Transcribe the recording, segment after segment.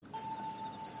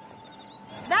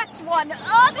That's one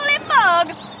ugly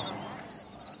mug.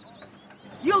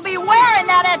 You'll be wearing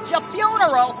that at your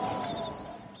funeral.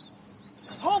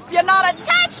 Hope you're not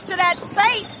attached to that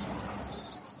face.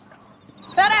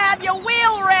 Better have your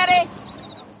will ready.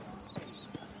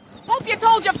 Hope you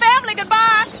told your family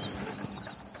goodbye.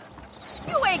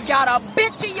 You ain't got a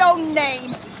bit to your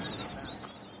name.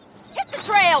 Hit the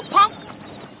trail, punk.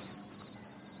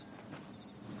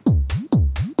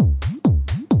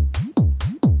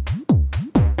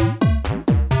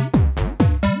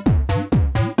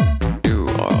 You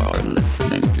are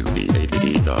listening to the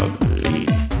Ladies of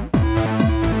Leeds.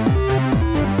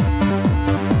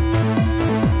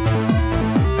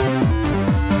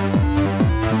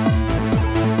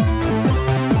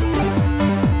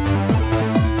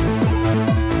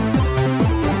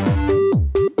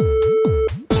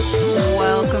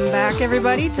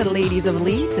 Everybody to Ladies of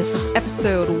Elite. This is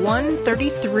episode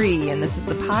 133, and this is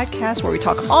the podcast where we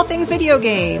talk all things video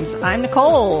games. I'm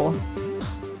Nicole.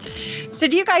 So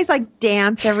do you guys like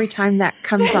dance every time that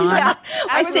comes on? Yeah,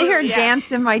 I sit here and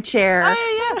dance in my chair.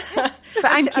 Yeah. But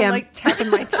I'm Kim. I'm like tapping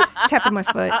my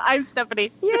foot. I'm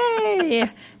Stephanie. Yay!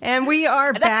 And we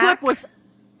are back. That clip was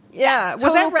was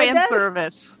total that Red fan Dead?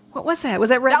 service. What was that? Was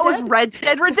that Red Dead? That was Red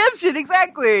Dead Redemption,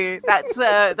 exactly. That's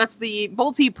the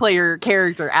multiplayer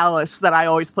character Alice that I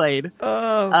always played.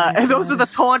 Oh, and those are the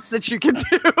taunts that you can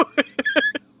do.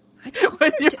 I don't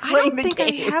think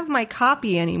I have my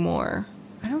copy anymore.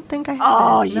 I don't think I have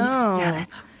Oh, it. you No. need to get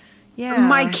it. Yeah.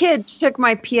 My kid took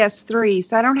my PS3,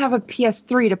 so I don't have a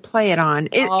PS3 to play it on.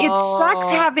 It sucks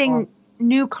having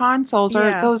new consoles or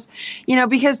those,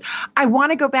 because I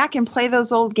want to go back and play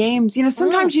those old games.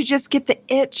 Sometimes you just get the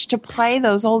itch to play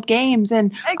those old games,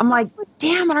 and I'm like,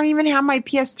 damn, I don't even have my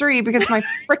PS3 because my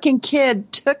freaking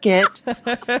kid took it.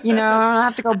 I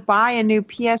have to go buy a new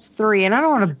PS3, and I don't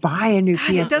want to buy a new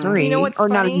PS3. You know what's or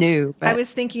funny? not new. But I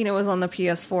was thinking it was on the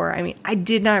PS4. I mean, I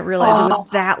did not realize it was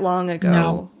that long ago.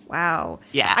 No. Wow.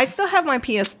 Yeah. I still have my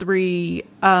PS3,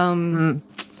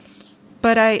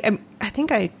 but I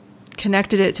think I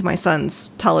connected it to my son's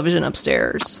television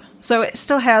upstairs, so it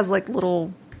still has like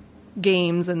little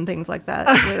games and things like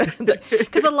that.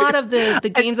 Because a lot of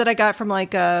the games that I got from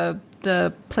like the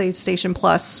PlayStation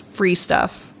Plus free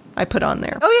stuff, I put on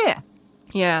there. Oh,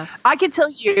 Yeah. I can tell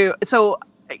you, so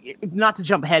not to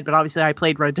jump ahead, but obviously I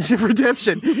played Red Dead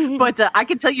Redemption, but I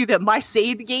can tell you that my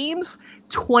saved games,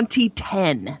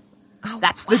 2010.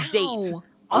 That's the date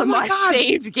on my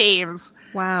saved games.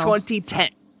 Wow.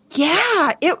 2010.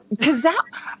 Yeah, because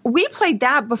we played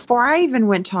that before I even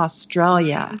went to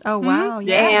Australia. Oh wow!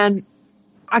 Yeah, and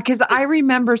because I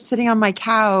remember sitting on my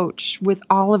couch with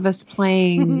all of us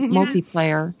playing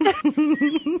multiplayer.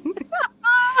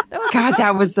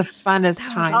 That was the funnest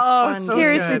time. Oh, so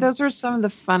seriously, good. those were some of the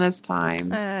funnest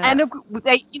times. And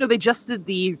they just did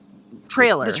the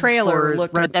trailer. The trailer for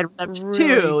looked Red Dead Redemption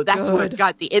really 2. That's good. what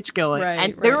got the itch going. Right,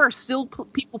 and there are still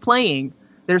people playing.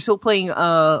 They're still playing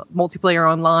multiplayer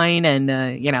online, and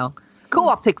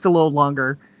co-op takes a little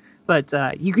longer, but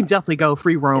you can definitely go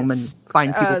free roam and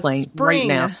find people playing right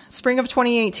now. Spring of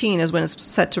 2018 is when it's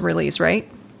set to release, right?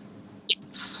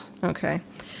 Yes. Okay.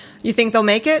 You think they'll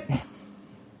make it?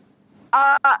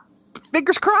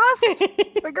 Fingers crossed.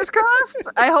 Fingers crossed.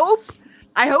 I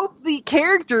hope the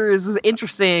character is as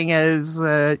interesting as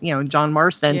John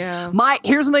Marston. Yeah.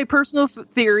 Here's my personal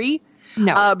theory.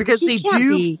 No, because they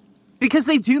do. Because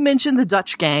they do mention the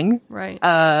Dutch gang. Right.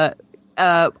 I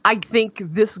think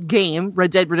this game, Red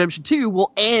Dead Redemption 2,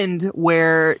 will end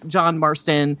where John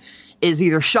Marston is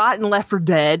either shot and left for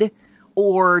dead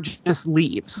or just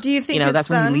leaves. Do you think his that's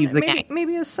son, when he leaves the gang?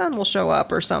 maybe his son will show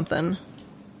up or something?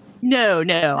 No,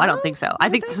 I don't think so. I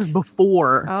think this is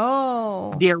before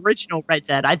the original Red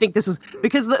Dead. I think this is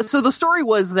because the story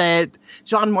was that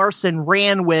John Marston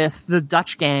ran with the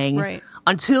Dutch gang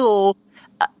until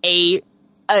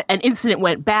an incident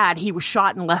went bad. He was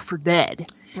shot and left for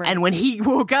dead. Right. And when he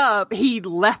woke up, he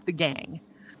left the gang.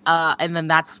 And then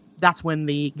that's when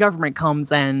the government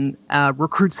comes and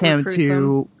recruits him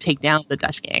to take down the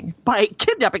Dutch gang by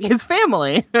kidnapping his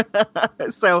family.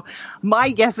 So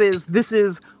my guess is this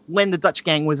is when the Dutch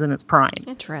gang was in its prime.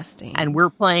 Interesting. And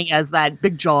we're playing as that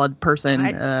big-jawed person.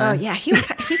 He kind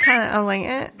of,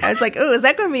 I was like, oh, is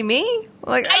that going to be me?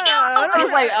 Like, I know. I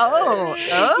was like,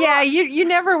 oh. Yeah, you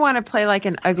never want to play like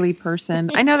an ugly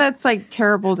person. I know that's like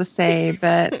terrible to say,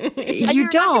 but you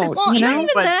don't. Well, you know, even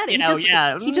but,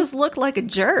 that, he just looked like a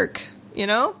jerk. He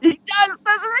does,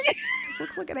 doesn't he? Just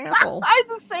looks like an asshole. I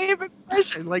had the same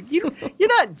impression. Like you're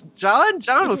not John.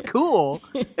 John was cool.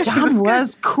 John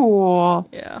was cool.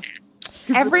 Yeah.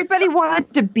 Everybody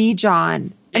wanted to be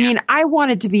John. I mean, I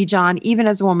wanted to be John, even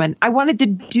as a woman. I wanted to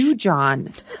do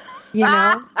John, you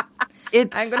know? I'm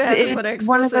going to have to put an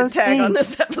explicit tag on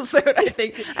this episode. I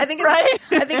think it's, right?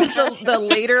 I think it's the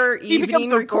later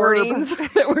evening recordings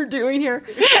that we're doing here.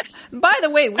 By the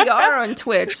way, we are on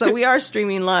Twitch, so we are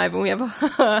streaming live, and we have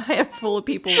a handful of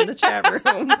people in the chat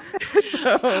room.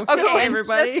 So, okay,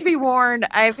 everybody. Just to be warned,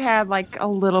 I've had like a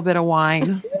little bit of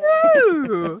wine.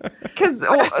 Because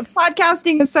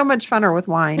podcasting is so much funner with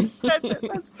wine.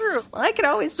 That's true. Well, I could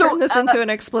always turn this into an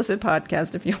explicit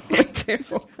podcast if you want to.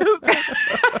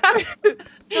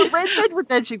 The Red Dead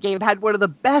Redemption game had one of the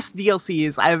best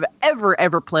DLCs I've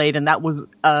ever played, and that was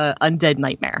Undead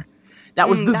Nightmare. That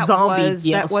was the zombie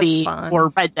DLC for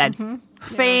Red Dead. Mm-hmm.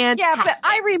 Fantastic. Yeah, but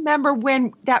I remember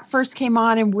when that first came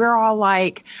on, and we're all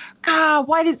like, God,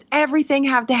 why does everything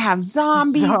have to have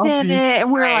zombies in it?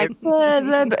 And we're like, blah,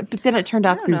 blah, blah. But then it turned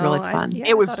out to be really fun.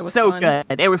 It was so good.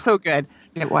 It was so good.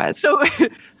 It was. So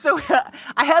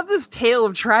I have this tale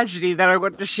of tragedy that I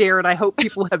want to share, and I hope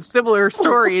people have similar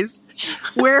stories.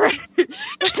 Where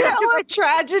tale of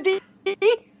tragedy.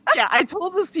 Yeah, I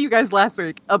told this to you guys last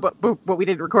week, but we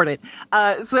didn't record it.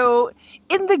 So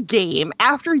in the game,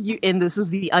 and this is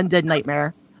the Undead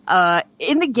Nightmare.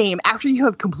 In the game, after you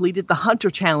have completed the hunter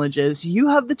challenges, you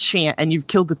have the chance, and you've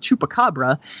killed the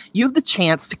chupacabra. You have the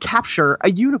chance to capture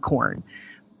a unicorn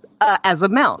as a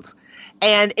mount.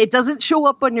 And it doesn't show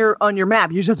up on your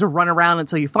map. You just have to run around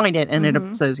until you find it, and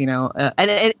it says,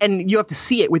 and you have to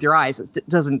see it with your eyes. It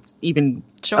doesn't even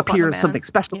appear as something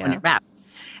special on your map.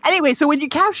 Anyway, so when you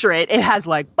capture it, it has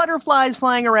like butterflies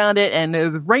flying around it,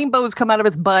 and rainbows come out of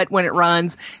its butt when it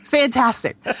runs. It's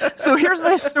fantastic. So here's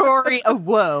my story of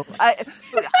woe.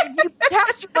 You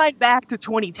cast your mind back to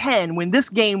 2010 when this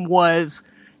game was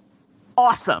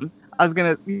awesome. I was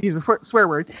going to use a swear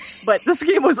word, but this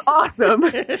game was awesome.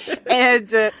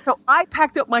 And so I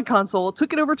packed up my console,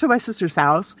 took it over to my sister's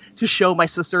house to show my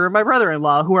sister and my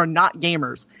brother-in-law, who are not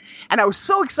gamers. And I was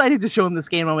so excited to show them this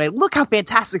game. I'm like, look how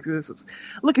fantastic this is.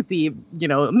 Look at the,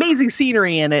 amazing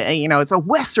scenery. And, it's a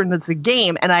Western that's a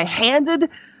game. And I handed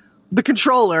the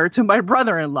controller to my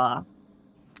brother-in-law.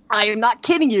 I am not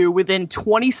kidding you. Within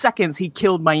 20 seconds, he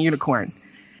killed my unicorn.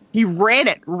 He ran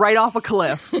it right off a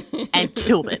cliff and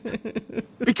killed it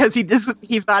because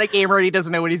he's not a gamer and he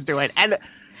doesn't know what he's doing. And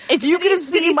if you could have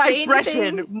seen my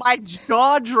expression, my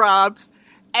jaw dropped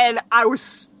and I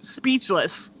was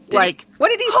speechless. What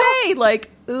did he say? Like,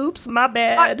 oops, my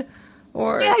bad.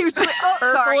 Or yeah, he was just like,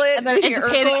 oh, sorry. And then he just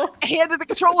handed the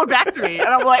controller back to me. And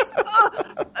I'm like,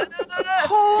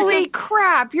 holy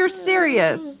crap, you're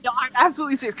serious. No, I'm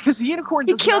absolutely serious. Because the unicorn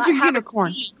does not have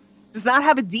unicorn. Does not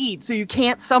have a deed, so you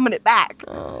can't summon it back.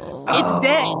 It's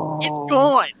dead. It's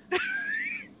gone.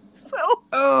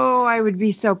 I would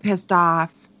be so pissed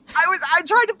off. I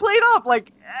tried to play it off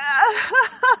like,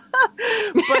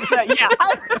 but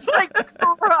I was like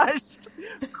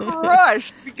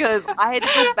crushed because I had to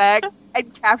go back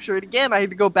and capture it again. I had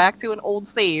to go back to an old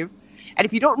save. And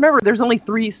if you don't remember, there's only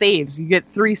 3 saves. You get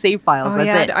 3 save files.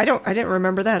 That's it. I didn't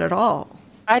remember that at all.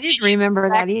 I didn't remember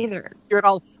that either. You're at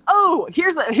all. Oh,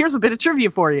 here's a bit of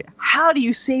trivia for you. How do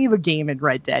you save a game in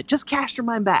Red Dead? Just cast your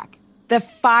mind back. The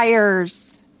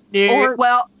fires. Yeah,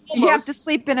 or you have to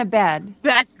sleep in a bed.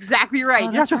 That's exactly right.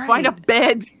 You have to find a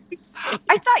bed.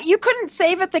 I thought you couldn't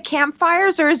save at the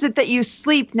campfires, or is it that you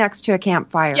sleep next to a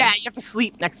campfire? Yeah, you have to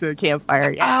sleep next to a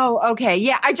campfire. Yeah. Oh, okay.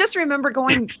 Yeah, I just remember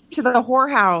going to the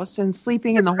whorehouse and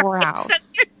sleeping in the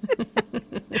whorehouse.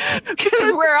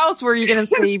 Because where else were you going to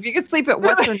sleep? You could sleep at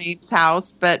what's-her-name's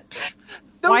house, but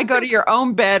why go to your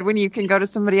own bed when you can go to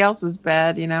somebody else's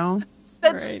bed,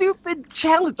 That stupid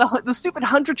challenge, the stupid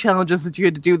hunter challenges that you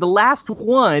had to do. The last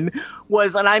one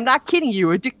was, and I'm not kidding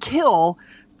you, to kill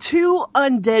 2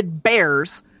 undead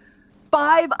bears,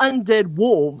 5 undead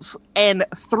wolves, and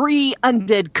 3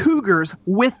 undead cougars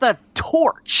with a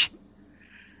torch.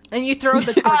 And you throw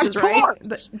the torches, right?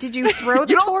 Did you throw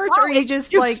the torch, or you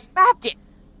just smack it?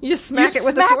 You just smack it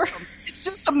with a torch? It's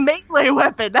just a melee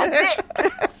weapon. That's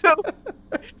it. So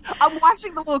I'm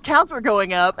watching the little counter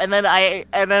going up, and then I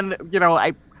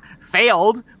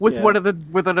failed with one of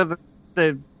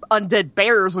the undead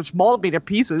bears, which mauled me to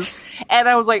pieces. And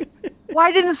I was like,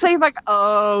 why didn't it save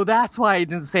that's why I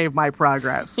didn't save my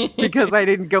progress, because I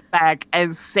didn't go back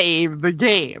and save the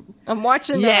game. I'm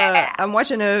watching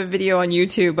a video on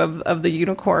YouTube of the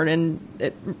unicorn, and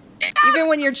even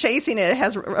when you're chasing it, it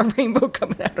has a rainbow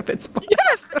coming out of its butt.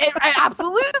 Yes,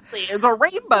 absolutely. There's a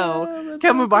rainbow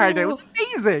coming behind it. It was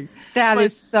amazing. That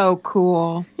is so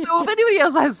cool. So if anybody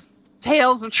else has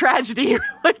tales of tragedy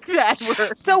like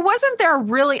that. So wasn't there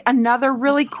another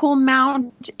really cool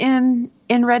mount in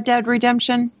Red Dead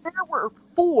Redemption? There were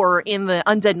 4 in the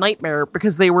Undead Nightmare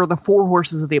because they were the 4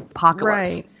 horses of the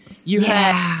apocalypse. Right. You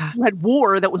had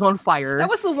War that was on fire. That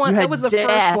was the one. That was the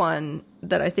first one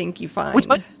that I think you find. Which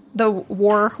one? The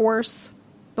War horse,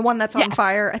 the one that's on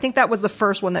fire. I think that was the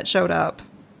first one that showed up.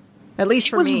 At least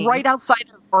for me, it was right outside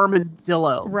of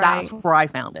Armadillo. Right. That's where I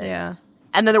found it. Yeah.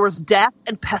 And then there was Death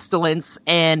and Pestilence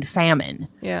and Famine.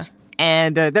 Yeah.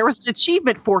 And there was an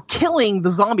achievement for killing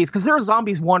the zombies because there are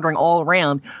zombies wandering all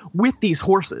around with these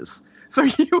horses. So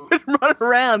you would run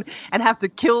around and have to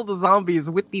kill the zombies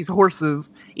with these horses,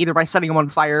 either by setting them on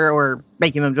fire or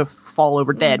making them just fall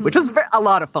over dead, which is a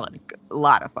lot of fun. A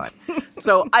lot of fun.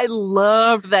 So I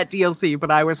loved that DLC, but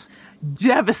I was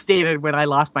devastated when I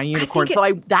lost my unicorn.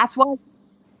 That's why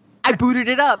I booted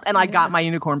it up and I got my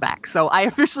unicorn back. So I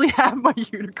officially have my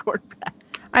unicorn back.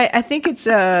 I think it's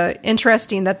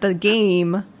interesting that the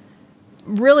game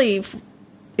really,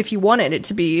 if you wanted it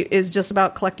to be, is just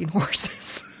about collecting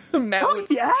horses. Mounts.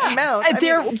 Oh, yeah. Mounts.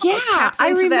 I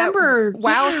remember that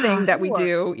WoW thing that we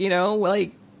do,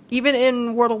 like even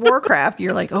in World of Warcraft,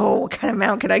 you're like, oh, what kind of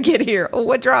mount can I get here? Oh,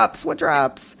 what drops?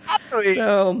 Exactly.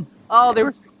 So, they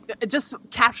were just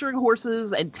capturing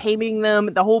horses and taming them.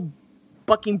 The whole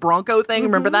bucking bronco thing.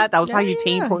 Remember that? That was how you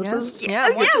tamed horses. Yeah,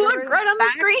 look right on the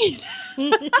screen.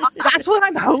 That's what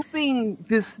I'm hoping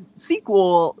this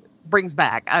sequel brings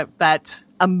back. That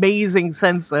amazing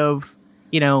sense of,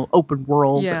 open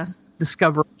world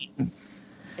discovery.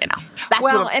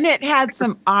 And it had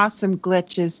some awesome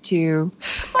glitches too.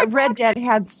 Red Dead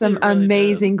had some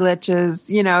amazing glitches.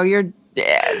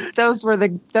 Those were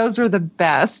the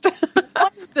best. The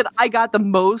ones that I got the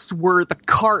most were the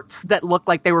carts that looked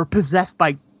like they were possessed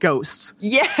by ghosts.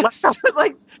 Yes.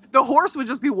 Like the horse would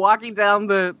just be walking down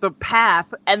the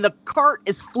path and the cart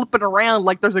is flipping around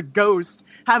like there's a ghost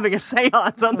having a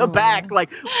seance on the back,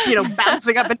 like,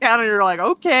 bouncing up and down, and you're like,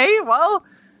 okay, well,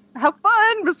 have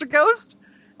fun, Mr. Ghost.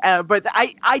 But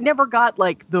I never got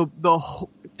like the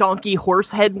donkey horse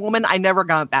head woman. I never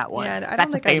got that one. Yeah, I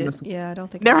don't think I did. Yeah, I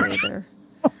don't think I did either.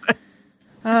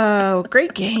 Oh,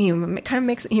 great game! It kind of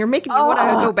makes you're making me want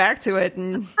to go back to it.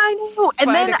 And I know. And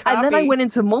then I went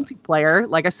into multiplayer,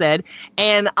 like I said,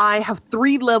 and I have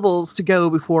 3 levels to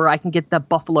go before I can get the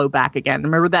buffalo back again.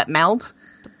 Remember that mount?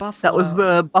 The buffalo. That was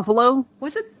the buffalo.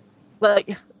 Was it?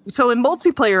 Like, so in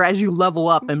multiplayer, as you level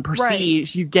up and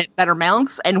prestige, you get better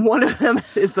mounts, and one of them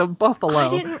is a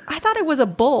buffalo. I thought it was a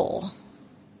bull.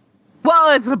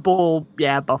 Well, it's a bull.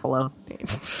 Yeah, buffalo.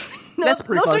 That's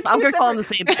pretty close. I'm going to call them the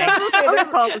same thing.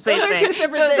 Those are 2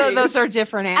 separate things. Those are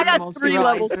different animals. I got 3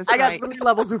 levels. I got 3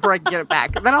 levels before I can get it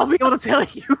back. And then I'll be able to tell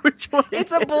you which one.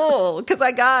 It's a bull, because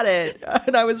I got it.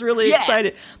 And I was really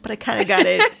excited. But I kind of got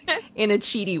it in a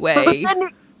cheaty way.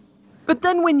 But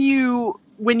then when you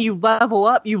level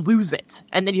up, you lose it.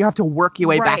 And then you have to work your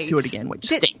way back to it again, which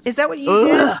stinks. Is that what you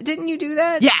did? Didn't you do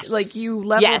that? Yes. Like you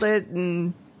leveled it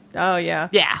and... Oh, yeah.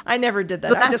 Yeah. I never did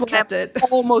that. So I just kept it.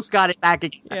 Almost got it back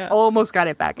again. Yeah. Almost got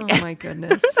it back again. Oh, my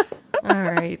goodness. All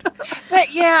right.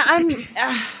 But, yeah,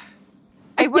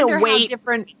 I wonder how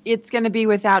different it's going to be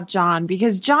without John,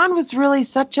 because John was really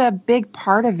such a big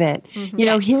part of it.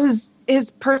 Mm-hmm.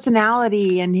 His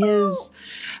personality and his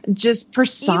just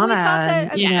persona,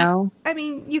 I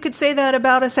mean, you could say that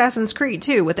about Assassin's Creed,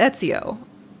 too, with Ezio.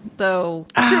 Though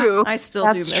true, I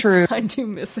still do miss. True. I do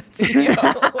miss Ezio.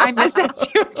 I miss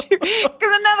Ezio too, because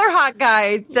another hot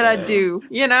guy that I do,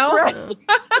 Right.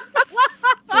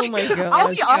 Oh my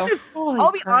gosh!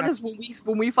 I'll be honest.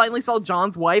 When we finally saw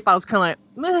John's wife, I was kind of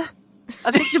like, meh.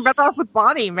 I think you're better off with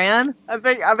Bonnie, man. I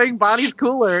think Bonnie's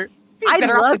cooler. I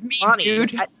love me, Bonnie,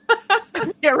 dude.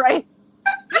 Yeah, right.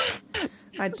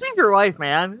 Just leave your wife,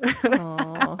 man.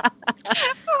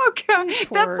 Oh god,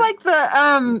 that's like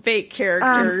the fake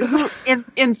characters in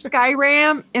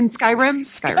Skyrim. In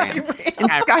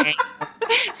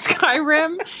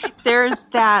Skyrim, there's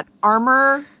that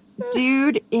armor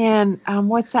dude in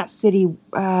what's that city?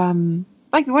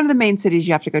 Like one of the main cities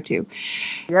you have to go to.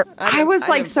 Yep. I was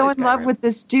like so in love with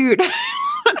this dude.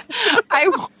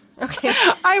 I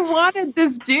wanted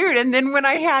this dude, and then when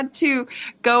I had to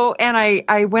go and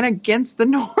I went against the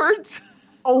Nords,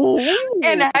 Oh,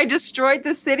 and I destroyed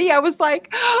the city. I was like,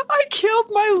 I killed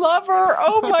my lover.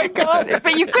 Oh my God.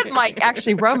 But you couldn't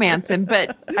actually romance him,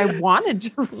 but I wanted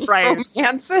to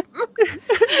romance him.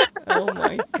 Oh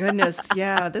my goodness.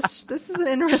 Yeah, this is an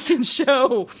interesting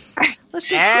show. Let's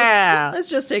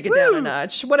just take it down a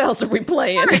notch. What else are we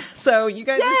playing? So you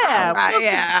guys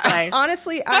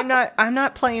honestly, I'm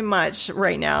not playing much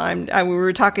right now. We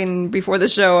were talking before the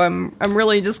show. I'm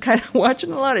really just kind of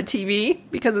watching a lot of TV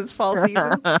because it's fall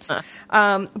season.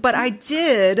 But I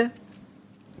did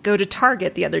go to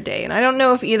Target the other day, and I don't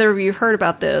know if either of you heard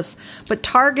about this, but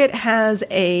Target has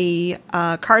a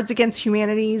Cards Against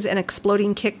Humanities and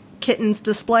Exploding Kittens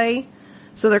display.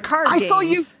 So they're card games. I saw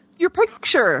your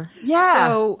picture. Yeah.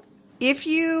 So if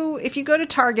you go to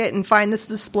Target and find this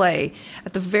display,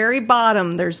 at the very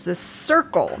bottom there's this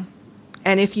circle.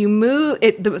 And if you move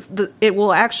it, it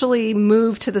will actually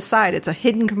move to the side. It's a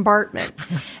hidden compartment,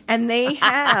 and they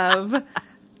have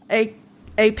a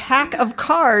pack of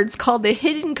cards called the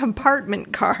Hidden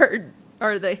Compartment card,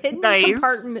 or the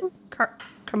Hidden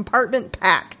Compartment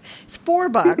pack. It's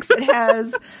 $4. It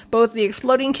has both the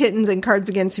Exploding Kittens and Cards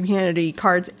Against Humanity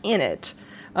cards in it,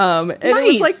 and it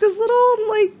was like this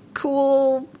little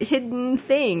cool hidden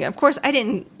thing. Of course, I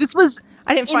didn't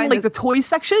find the toy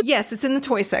section. Yes, it's in the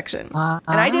toy section, and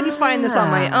I didn't find this on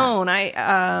my own. I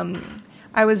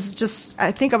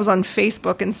think I was on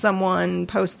Facebook and someone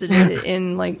posted it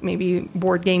in maybe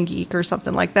Board Game Geek or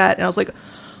something like that, and I was like,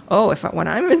 oh, when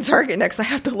I'm in Target next, I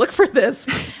have to look for this.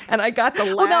 And I got the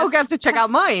last. Well, now I have to check out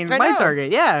mine. My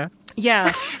Target, yeah.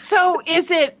 So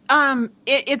is it?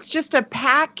 It's just a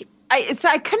pack.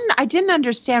 I didn't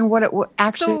understand what it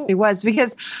actually was,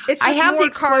 because I have the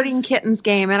Exploding Kittens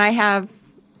game, and I have.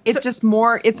 It's just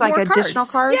more. It's like additional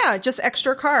cards. Yeah, just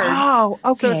extra cards. Oh,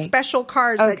 okay. So special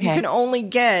cards that you can only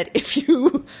get if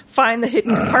you find the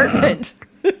hidden compartment.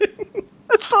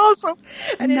 That's awesome.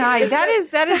 And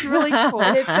that is really cool.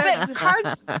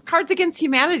 But Cards Against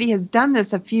Humanity has done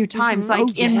this a few times,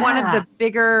 in one of the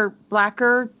bigger,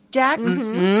 blacker decks.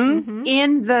 Mm-hmm.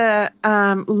 In the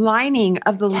lining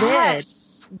of the lid,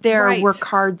 there were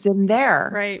cards in there.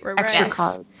 Right. Extra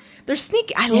cards. They're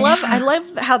sneaky. I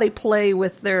love how they play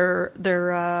with their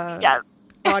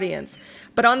audience.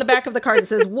 But on the back of the card it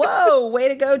says, "Whoa, way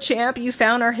to go, champ! You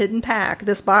found our hidden pack.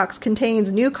 This box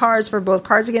contains new cards for both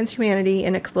Cards Against Humanity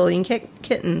and Exploding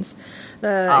Kittens.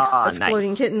 The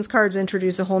Exploding Kittens cards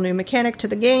introduce a whole new mechanic to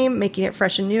the game, making it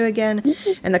fresh and new again.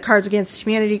 And the Cards Against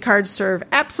Humanity cards serve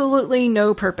absolutely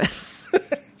no purpose."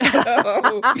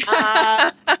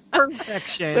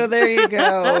 Perfection. So there you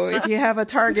go. If you have a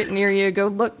Target near you, go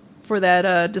look for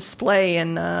that display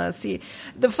and see.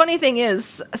 The funny thing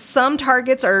is, some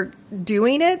Targets are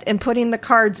doing it and putting the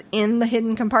cards in the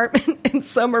hidden compartment, and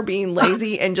some are being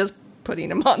lazy and just putting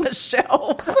them on the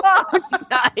shelf.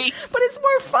 Nice. But it's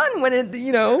more fun when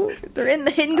they're in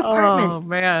the hidden compartment. Oh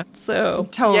man. So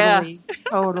totally.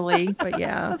 But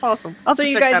yeah, that's awesome. So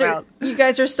you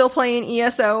guys are still playing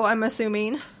ESO, I'm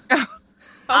assuming.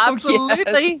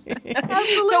 Absolutely. Yes.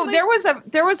 Absolutely. So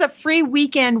there was a free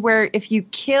weekend where if you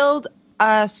killed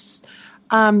a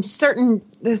certain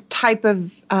type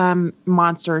of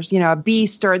monsters, a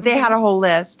beast, or they had a whole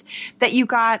list that you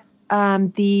got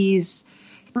these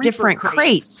different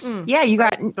crates. Yeah, you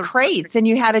got crates, and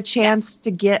you had a chance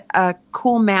to get a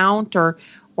cool mount or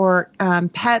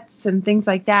pets and things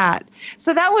like that.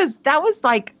 So that was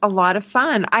like a lot of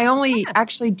fun. I only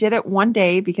actually did it one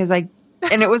day because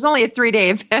and it was only a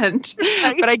 3-day event,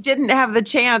 but I didn't have the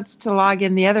chance to log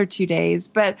in the other 2 days.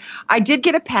 But I did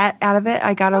get a pet out of it.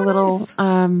 I got a little,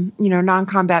 nice.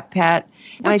 Non-combat pet.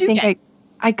 And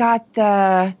I got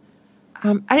the,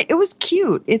 it was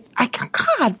cute.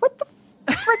 God, what the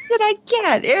frick did I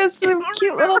get? It was a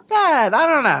cute little pet. I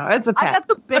don't know. It's a pet. I got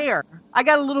the bear. I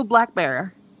got a little black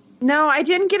bear. No, I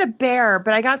didn't get a bear,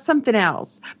 but I got something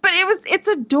else. But it's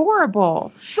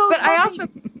adorable.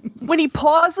 When he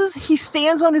pauses, he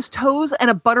stands on his toes and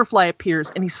a butterfly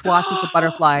appears and he swats at the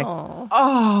butterfly.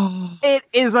 Oh. It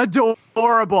is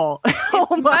adorable.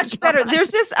 It's much better.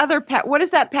 There's this other pet. What is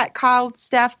that pet called,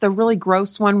 Steph? The really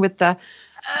gross one with the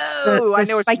I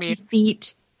know spiky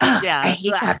feet. Yeah, I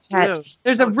hate that pet.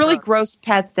 There's a really gross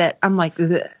pet that I'm like,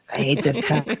 I hate this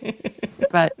pet.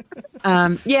 But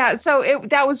so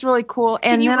that was really cool.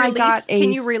 And then I got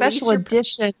a special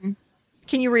edition.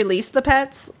 Can you release the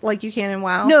pets like you can in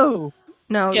WoW? No.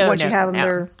 Once you have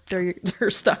them, they're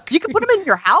stuck. You can put them in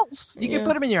your house. You can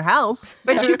put them in your house,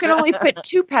 but you can only put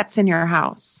 2 pets in your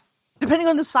house, depending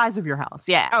on the size of your house.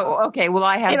 Yeah. Oh, okay. Well,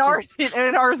 I have in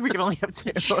ours we can only have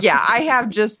 2. Yeah,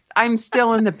 I'm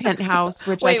still in the penthouse,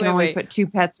 which I can only put 2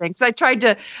 pets in. Because I tried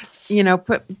to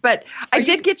but I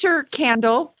did get your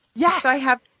candle. Yeah. So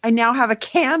I now have a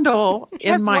candle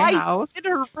in my house. In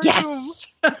her room.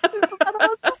 Yes.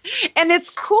 And it's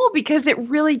cool because it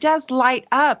really does light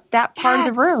up that part of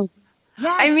the room.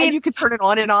 Yeah, I mean, and you could turn it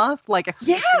on and off like a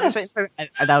switch. Yes,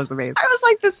 that was amazing. I was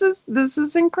like, "This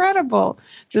is incredible.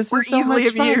 We're so easily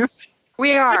much abused. Fun.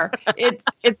 We are.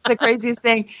 It's the craziest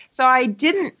thing." So I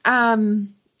didn't.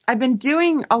 I've been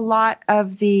doing a lot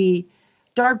of the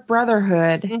Dark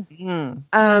Brotherhood.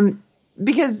 Mm-hmm.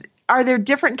 Because are there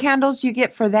different candles you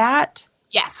get for that?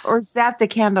 Yes. Or is that the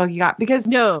candle you got? Because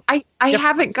no, I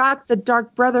haven't got the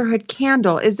Dark Brotherhood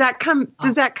candle. Does that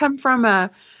come from a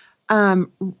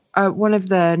one of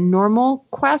the normal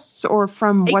quests or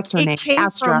from what's her name? It came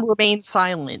Astra. From Remain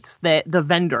Silent, the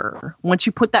vendor. Once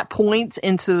you put that point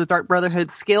into the Dark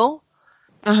Brotherhood skill,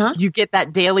 you get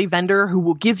that daily vendor who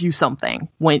will give you something.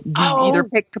 When you either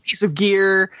pick a piece of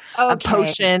gear, a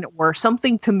potion, or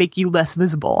something to make you less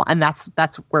visible, and that's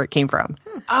where it came from.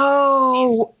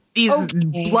 These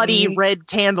bloody red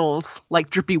candles, like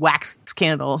drippy wax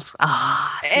candles.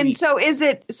 And so is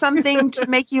it something to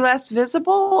make you less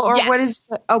visible or what is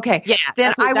okay. Yeah.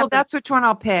 Then that's which one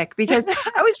I'll pick because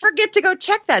I always forget to go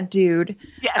check that dude.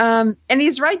 Yes. And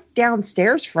he's right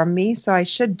downstairs from me, so I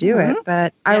should do it,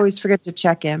 but I always forget to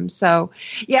check him. So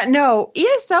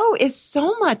ESO is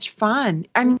so much fun.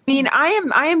 I mean, I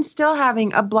am still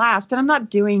having a blast and I'm not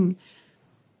doing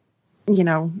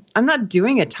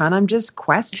a ton. I'm just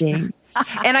questing.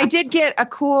 And I did get a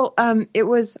cool,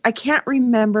 I can't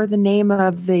remember the name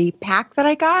of the pack that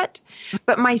I got,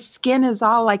 but my skin is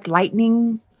all like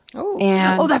lightning.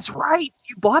 Oh, that's right.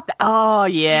 You bought that. Oh,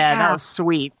 yeah. That was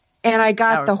sweet. And I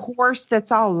got the horse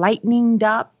that's all lightninged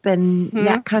up and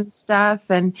that kind of stuff.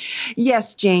 And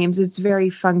yes, James, it's very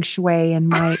feng shui in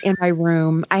my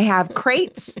room. I have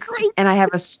crates and I have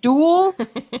a stool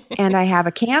and I have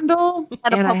a candle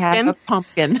and I have a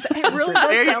pumpkin. It really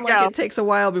does sound like it takes a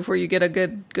while before you get a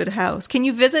good house. Can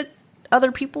you visit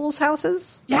other people's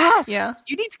houses? Yes. Yeah.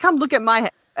 You need to come look at my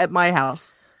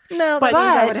house. No, that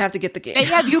means I would have to get the game. They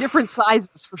have different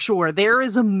sizes for sure. There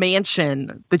is a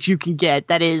mansion that you can get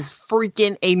that is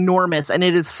freaking enormous, and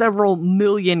it is several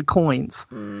million coins.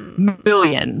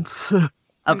 Millions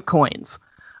of coins.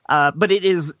 But it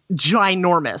is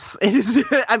ginormous. It is,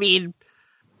 I mean,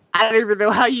 I don't even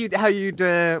know how you'd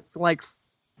like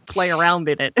play around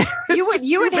in it.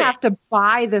 You would have to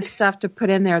buy the stuff to put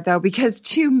in there, though, because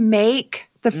to make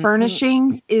the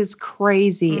furnishings is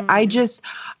crazy.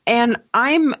 And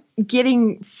I'm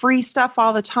getting free stuff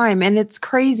all the time, and it's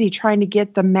crazy trying to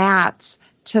get the mats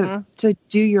to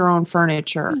do your own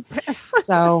furniture. Yes.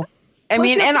 So, I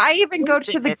mean, and I even go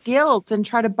to the guilds and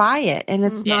try to buy it, and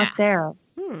it's not there.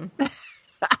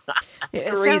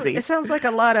 It sounds like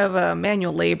a lot of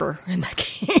manual labor in that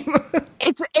game.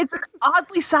 It's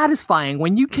oddly satisfying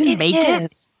when you can make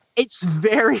it. It's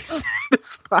very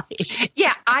satisfying.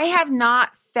 Yeah, I have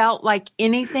not felt like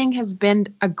anything has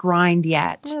been a grind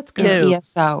yet. That's good. In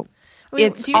ESO. I mean,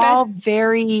 it's all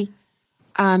very.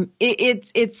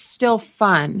 It's still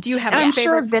fun. Do you have? I'm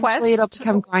sure eventually it'll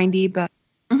become grindy, but.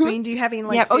 I mean, do you have any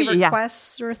favorite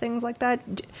quests or things like that?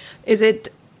 Is it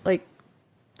like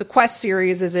the quest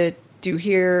series? Is it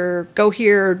go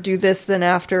here, do this, then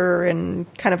after,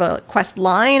 and kind of a quest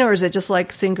line, or is it just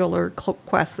like singular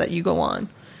quests that you go on?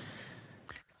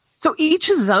 So each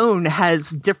zone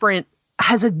has a different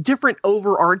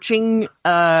overarching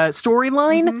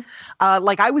storyline.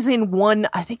 Like I was in one,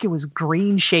 I think it was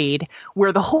Green Shade,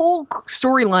 where the whole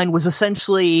storyline was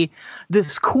essentially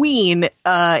this queen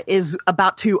is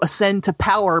about to ascend to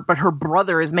power, but her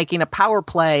brother is making a power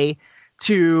play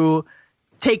to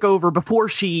take over before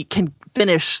she can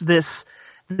finish this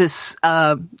she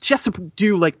has to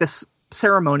do like this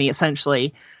ceremony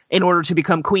essentially in order to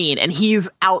become queen, and he's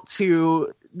out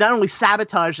to not only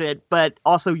sabotage it, but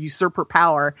also usurp her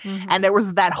power. And there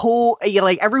was that whole,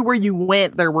 like everywhere you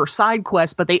went, there were side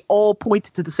quests, but they all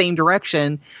pointed to the same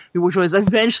direction, which was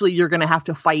eventually you're going to have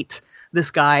to fight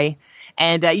this guy.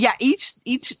 And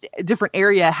each different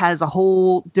area has a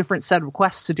whole different set of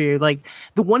quests to do. Like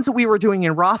the ones that we were doing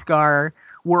in Hrothgar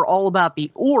were all about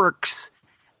the orcs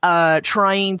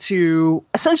trying to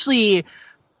essentially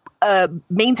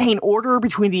maintain order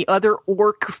between the other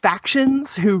orc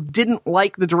factions who didn't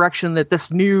like the direction that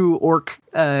this new orc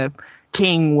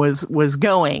king was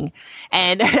going.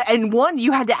 And one,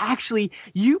 you had to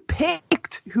you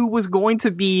picked who was going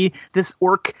to be this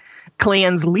orc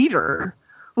clan's leader.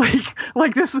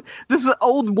 Like this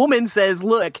old woman says,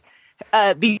 look,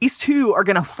 these two are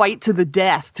going to fight to the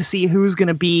death to see who's going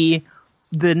to be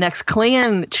the next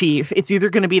clan chief. It's either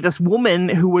going to be this woman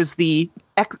who was the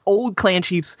old clan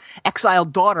chief's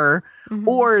exiled daughter,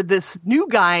 or this new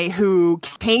guy who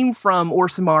came from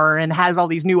Orzammar and has all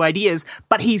these new ideas,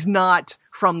 but he's not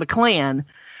from the clan.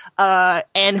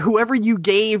 And whoever you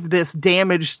gave this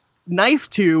damaged knife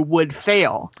to would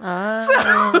fail.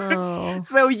 Oh.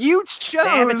 So you chose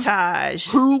sabotage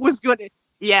who was going to.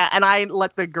 Yeah, and I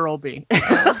let the girl be.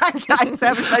 I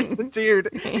sabotaged the dude.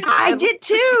 I did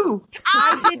too.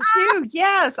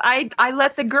 Yes, I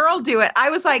let the girl do it. I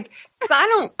was like, because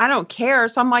I don't care.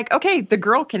 So I'm like, okay, the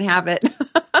girl can have it.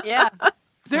 Yeah.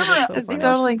 There are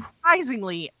totally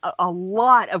surprisingly a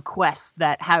lot of quests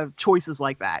that have choices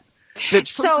like that.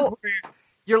 So where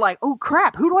you're like, oh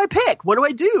crap, who do I pick? What do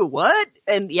I do? What?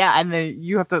 And then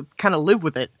you have to kind of live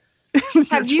with it.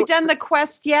 Have you done the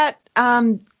quest yet?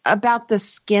 About the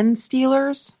skin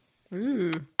stealers?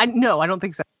 No, I don't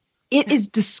think so. It is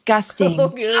disgusting.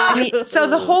 I mean, so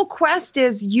the whole quest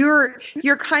is you're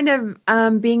kind of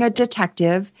being a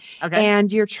detective,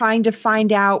 and you're trying to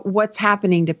find out what's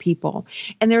happening to people.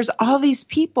 And there's all these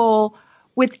people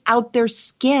without their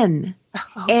skin,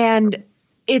 and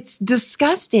it's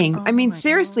disgusting. I mean,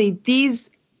 seriously,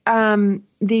 these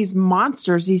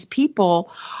monsters, these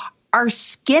people are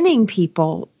skinning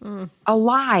people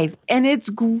alive, and it's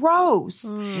gross.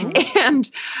 And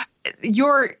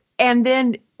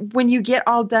then when you get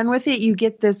all done with it, you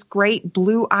get this great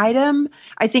blue item.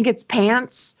 I think it's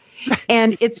pants,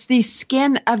 and it's the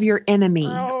skin of your enemy.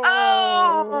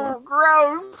 Oh,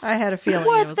 gross. I had a feeling.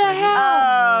 What the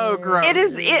hell? Oh, gross. It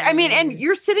is. I mean, and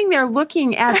you're sitting there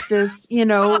looking at this,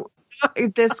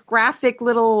 this graphic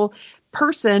little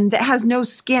person that has no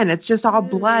skin. It's just all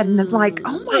blood. And it's like,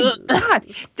 oh my God,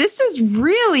 this is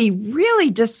really, really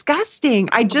disgusting.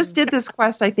 I just did this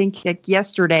quest, I think,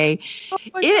 yesterday.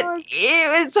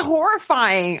 It was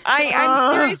horrifying.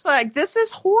 I'm seriously like, this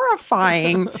is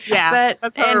horrifying. Yeah.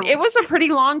 And it was a pretty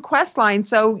long quest line.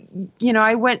 So,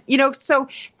 I went, so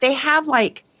they have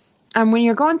like, when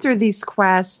you're going through these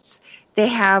quests, they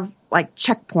have like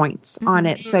checkpoints on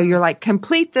it. So you're like,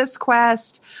 complete this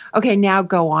quest. Okay, now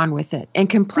go on with it. And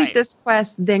complete this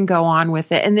quest, then go on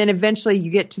with it. And then eventually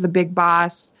you get to the big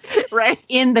boss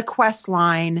in the quest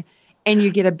line, and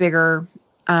you get a bigger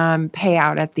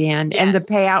payout at the end. Yes. And the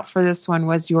payout for this one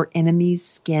was your enemy's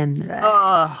skin.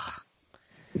 Ugh.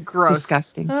 Gross.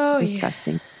 Disgusting. Oh,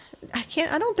 disgusting.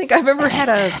 Yeah. I don't think I've ever had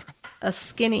a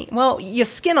skinny. Well, you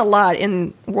skin a lot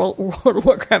in World of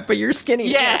Warcraft, but you're skinny.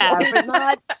 Yeah,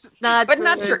 but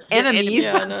not your enemies.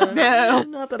 Yeah, no,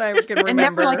 not that I can remember. And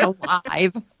never like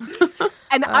alive.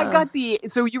 And I got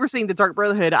so you were saying the Dark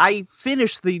Brotherhood. I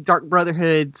finished the Dark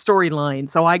Brotherhood storyline,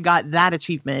 so I got that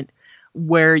achievement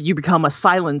where you become a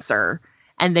silencer,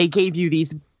 and they gave you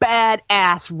these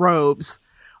badass robes.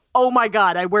 Oh my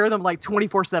God, I wear them like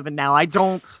 24/7 now. I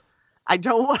don't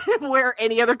wear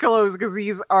any other clothes because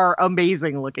these are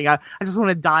amazing looking. I just want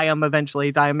to dye them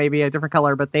eventually, dye them maybe a different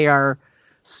color, but they are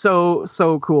so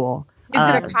cool. Is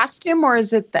it a costume or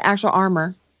is it the actual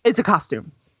armor? It's a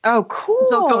costume. Oh, cool.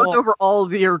 So it goes over all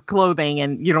of your clothing,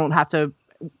 and you don't have to,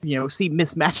 see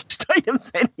mismatched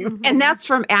items anymore. And that's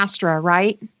from Astra,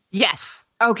 right? Yes.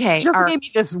 Okay. She also gave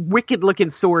me this wicked looking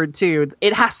sword too.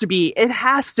 It has to be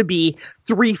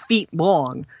 3 feet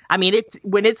long. I mean,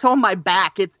 when it's on my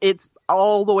back, it's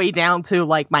all the way down to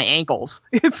like my ankles.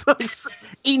 It's like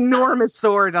enormous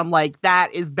sword. I'm like,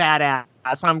 that is badass.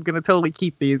 I'm gonna totally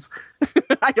keep these.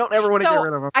 I don't ever want to get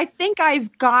rid of them. I think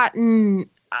I've gotten.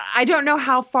 I don't know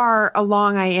how far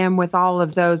along I am with all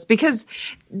of those because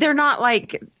they're not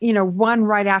like, one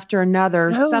right after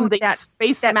another. No, they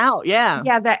space them out. Yeah.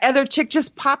 Yeah. That other chick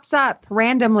just pops up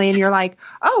randomly and you're like,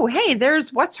 oh, hey,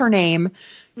 there's what's her name?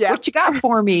 Yeah. What you got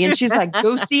for me? And she's like,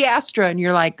 go see Astra. And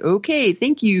you're like, okay,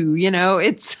 thank you.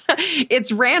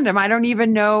 It's random. I don't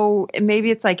even know. Maybe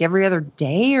it's like every other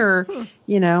day or,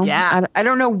 Yeah. I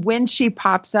don't know when she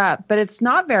pops up, but it's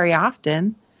not very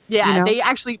often. Yeah. They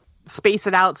actually space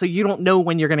it out so you don't know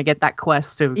when you're going to get that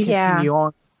quest to continue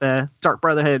on the Dark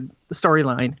Brotherhood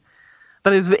storyline.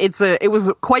 But it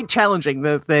was quite challenging.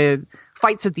 The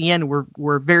fights at the end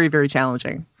were very, very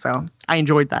challenging. So I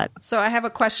enjoyed that. So I have a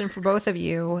question for both of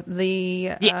you.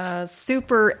 The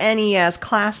Super NES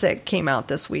Classic came out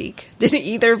this week. Did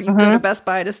either of you go to Best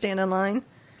Buy to stand in line?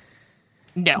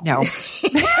 No.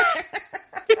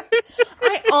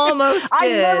 I almost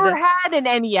did. I never had an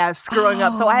NES growing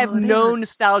up, so I have no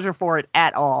nostalgia for it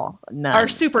at all. None. Our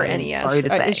Super NES.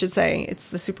 I should say it's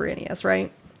the Super NES,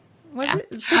 right? Was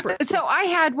it Super? So I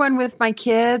had one with my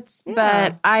kids,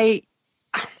 but I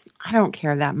don't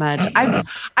care that much.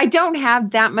 I don't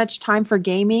have that much time for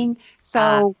gaming,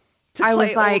 so I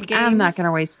was like, I'm not going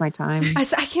to waste my time. I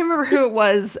can't remember who it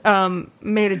was.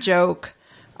 Made a joke.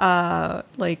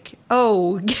 like,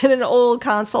 oh, get an old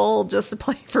console just to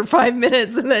play for 5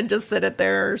 minutes and then just sit it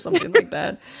there or something like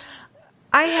that.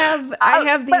 I have the.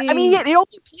 But, I mean, it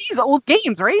only plays old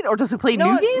games, right? Or does it play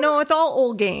new games? No, it's all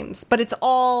old games, but it's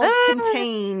all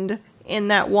contained in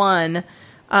that one.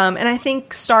 And I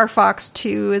think Star Fox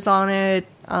 2 is on it.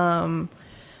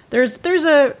 There's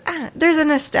a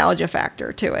nostalgia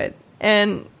factor to it,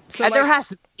 and so there has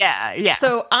to. Yeah.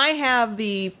 So I have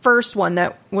the first one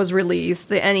that was released,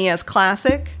 the NES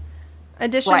Classic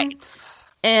Edition, right?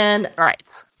 And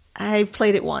I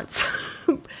played it once.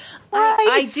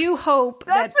 I do hope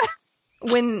that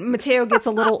when Mateo gets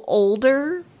a little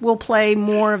older, we'll play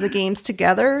more of the games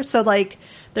together. So, like,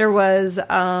 there was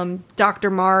Dr.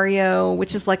 Mario,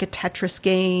 which is like a Tetris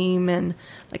game, and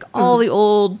like all the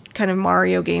old kind of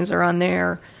Mario games are on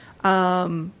there.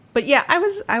 But yeah,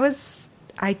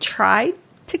 I tried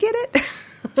to get it,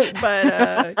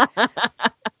 but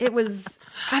it was,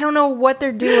 I don't know what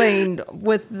they're doing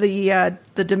with the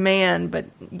demand, but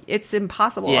it's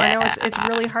impossible. Yeah. I know it's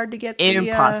really hard to get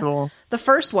the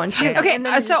first one too. Okay,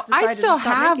 so I still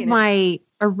have my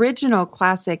original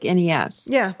classic NES.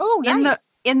 Yeah. Oh, nice.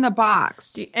 In the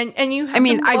box. And you have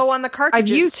to blow on the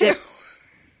cartridges I've used too. it.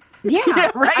 Yeah,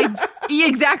 right.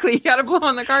 Exactly. You got to blow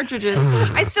on the cartridges.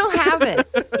 I still have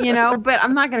it, but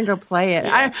I'm not going to go play it.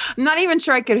 I'm not even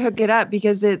sure I could hook it up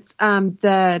because it's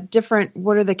the different.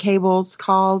 What are the cables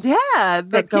called? Yeah,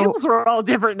 the cables are all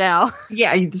different now.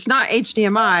 Yeah, it's not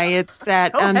HDMI. It's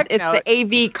that. The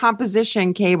AV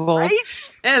composition cable. Right?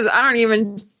 I don't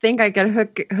even think I could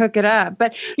hook it up.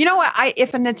 But you know what?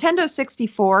 If a Nintendo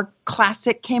 64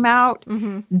 Classic came out,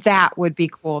 that would be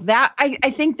cool. That I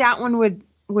think that one would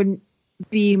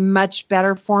be much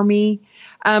better for me,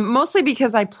 mostly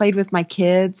because I played with my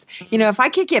kids. If I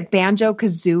could get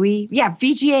Banjo-Kazooie,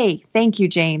 VGA. Thank you,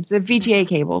 James. The VGA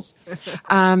cables.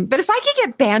 But if I could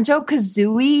get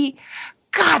Banjo-Kazooie,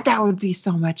 God, that would be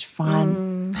so much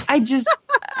fun.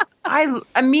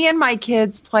 Me and my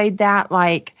kids played that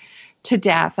like to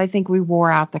death. I think we wore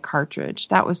out the cartridge.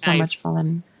 That was so much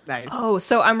fun. Nice. Oh,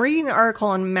 so I'm reading an article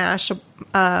on Mashable.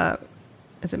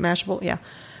 Is it Mashable? Yeah.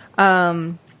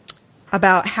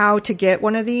 About how to get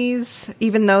one of these,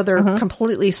 even though they're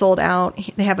completely sold out.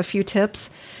 They have a few tips,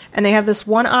 and they have this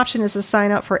one option is to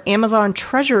sign up for Amazon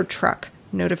Treasure Truck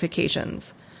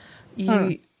notifications.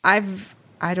 I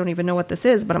don't even know what this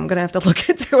is, but I'm going to have to look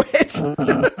into it.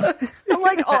 I'm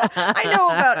like, I know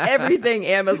about everything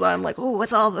Amazon. I'm like,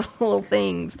 what's all the little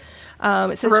things?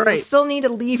 It says you still need to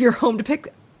leave your home to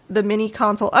pick the mini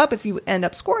console up if you end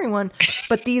up scoring one,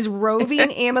 but these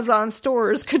roving Amazon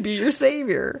stores could be your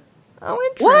savior. Oh,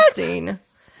 interesting. What?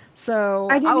 So,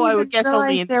 I would guess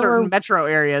only in certain metro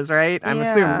areas, right? I'm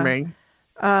assuming.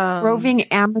 Roving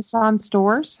Amazon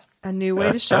stores? A new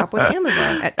way to shop with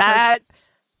Amazon.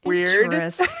 That's weird.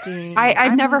 Interesting.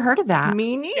 I've never heard of that.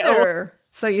 Me neither.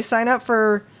 So you sign up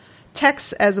for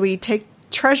Tex as we take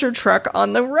Treasure Truck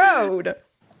on the road.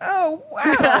 Oh,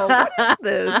 wow. What is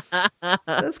this?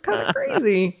 That's kind of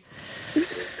crazy.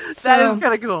 That is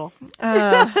kind of cool.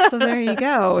 So there you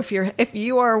go. If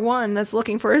you are one that's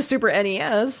looking for a Super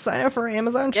NES, sign up for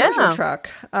Amazon Treasure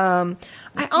Truck. I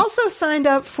also signed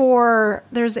up for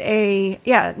there's a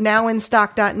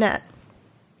nowinstock.net.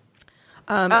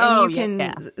 And you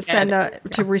can send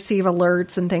to receive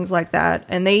alerts and things like that.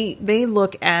 And they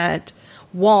look at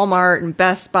Walmart and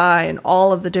Best Buy and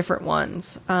all of the different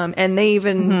ones. And they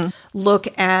even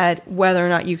look at whether or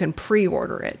not you can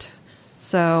pre-order it.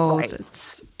 So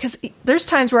it's because there's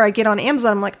times where I get on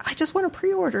Amazon, I'm like, I just want to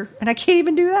pre-order, and I can't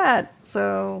even do that.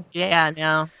 So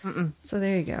no. So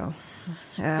there you go.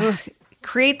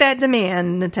 Create that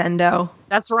demand, Nintendo.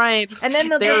 That's right. And then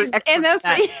that's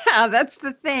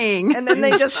the thing. And then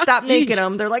they just stop making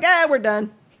them. They're like, we're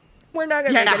done. We're not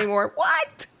going to make any more.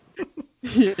 What?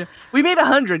 Yeah. We made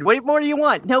 100. What more do you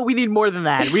want? No, we need more than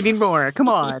that. We need more. Come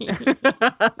on.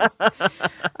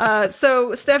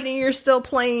 So, Stephanie, you're still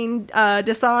playing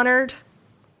Dishonored?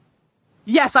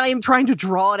 Yes, I am trying to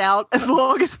draw it out as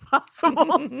long as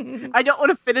possible. I don't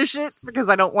want to finish it because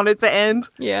I don't want it to end.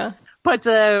 Yeah. But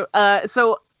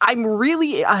so I'm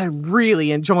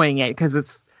really enjoying it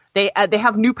because they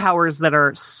have new powers that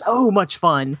are so much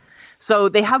fun. So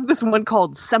they have this one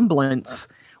called Semblance,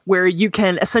 where you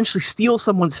can essentially steal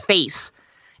someone's face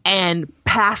and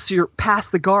pass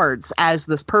the guards as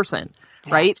this person,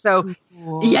 right? So,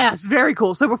 yeah, it's very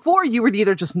cool. So before you would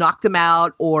either just knock them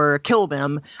out or kill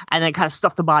them and then kind of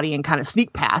stuff the body and kind of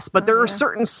sneak past. But there are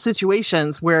certain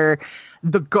situations where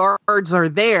the guards are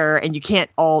there and you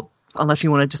can't unless you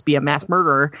want to just be a mass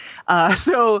murderer.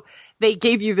 So they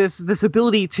gave you this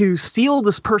ability to steal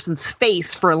this person's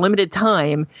face for a limited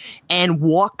time and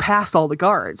walk past all the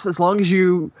guards. As long as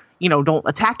you don't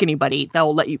attack anybody,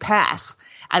 they'll let you pass.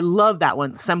 I love that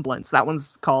one, Semblance. That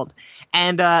one's called.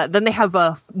 And then they have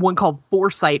one called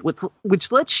Foresight,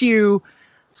 which lets you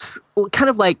kind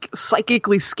of like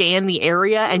psychically scan the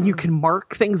area, and you can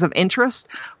mark things of interest.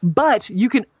 But you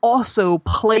can also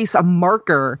place a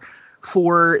marker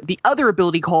for the other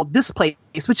ability called Displace,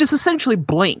 which is essentially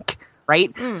blink,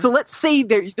 right? So let's say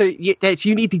that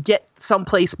you need to get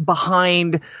someplace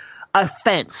behind a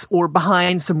fence or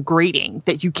behind some grating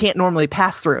that you can't normally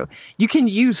pass through. You can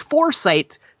use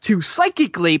Foresight to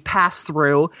psychically pass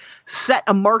through, set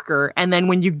a marker, and then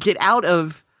when you get out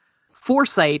of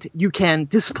Foresight, you can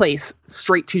displace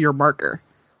straight to your marker.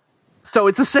 So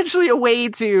it's essentially a way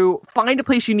to find a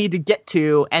place you need to get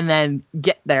to and then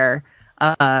get there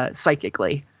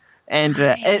psychically. And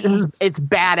it's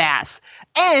badass.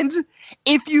 And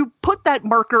if you put that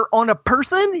marker on a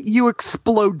person, you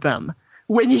explode them.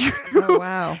 When you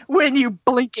when you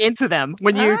blink into them,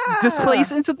 when you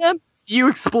displace into them, you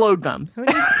explode them.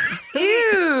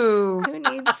 Ew! Who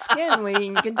needs skin when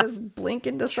you can just blink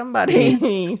into somebody?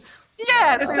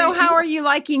 Yeah. So how are you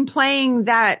liking playing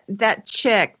that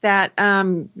chick, that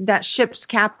ship's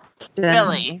captain,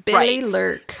 Billy right.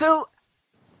 Lurk? So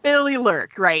Billy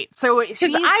Lurk, right? So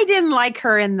I didn't like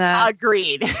her in the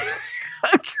agreed.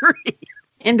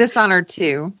 In Dishonored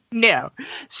 2. No,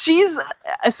 she's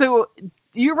so.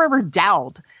 You remember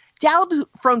Dowd? Dowd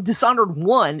from Dishonored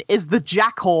 1 is the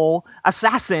jackhole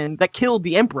assassin that killed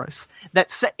the Empress, that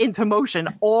set into motion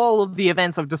all of the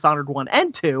events of Dishonored 1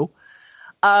 and 2.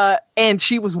 And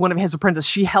she was one of his apprentices.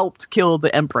 She helped kill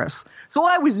the Empress. So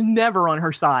I was never on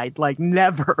her side, like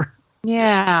never.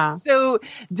 Yeah. So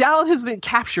Dowd has been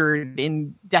captured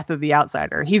in Death of the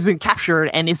Outsider. He's been captured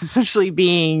and is essentially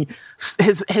being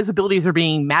his abilities are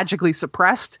being magically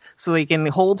suppressed so they can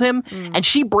hold him. And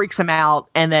she breaks him out,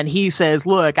 and then he says,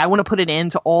 "Look, I want to put an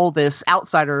end to all this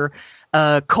outsider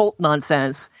cult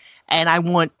nonsense, and I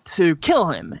want to kill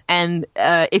him." And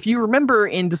if you remember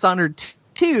in Dishonored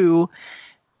 2.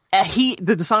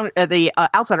 The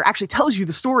outsider actually tells you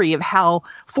the story of how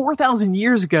 4,000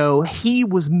 years ago he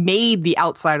was made the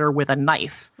outsider with a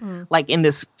knife. Like in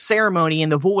this ceremony in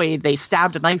the void, they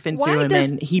stabbed a knife into him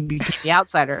and he became the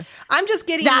outsider. I'm just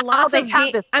getting lots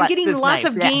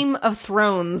of Game of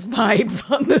Thrones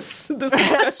vibes on this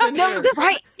discussion. No,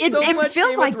 right? It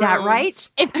feels like that, right?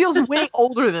 It feels way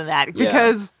older than that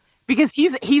because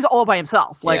he's all by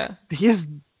himself. Like he's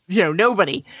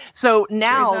nobody. So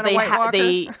now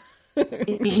he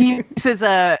says,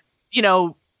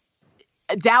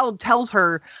 Dowd tells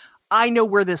her, "I know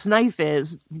where this knife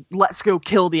is. Let's go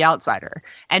kill the outsider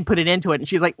and put it into it." And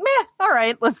she's like, "Meh, all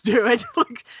right, let's do it."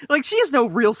 like she has no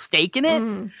real stake in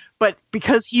it, but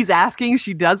because he's asking,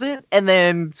 she does it. And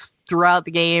then throughout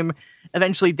the game,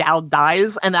 eventually Dowd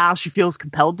dies, and now she feels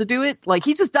compelled to do it. Like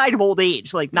he just died of old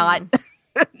age, like not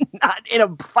in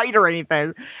a fight or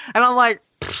anything. And I'm like,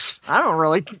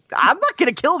 I'm not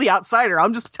going to kill the outsider.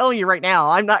 I'm just telling you right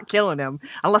now, I'm not killing him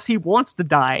unless he wants to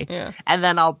die. Yeah. And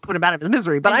then I'll put him out of his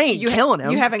misery. But I ain't killing him.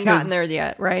 You haven't gotten there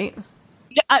yet, right?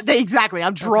 Yeah, exactly.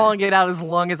 I'm drawing it out as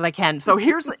long as I can. So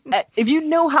here's, if you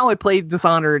know how I played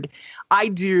Dishonored, I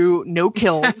do no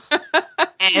kills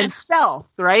and stealth,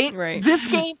 right? This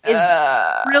game is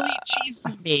really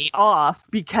cheesing me off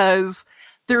because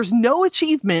there's no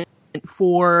achievement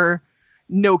for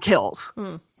no kills.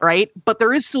 Right, but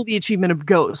there is still the achievement of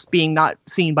Ghost being not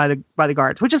seen by the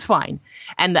guards, which is fine,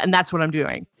 and that's what I'm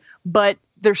doing. But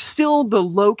there's still the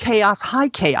low chaos, high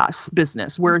chaos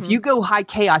business, where if you go high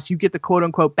chaos, you get the quote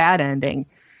unquote bad ending.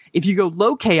 If you go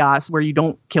low chaos, where you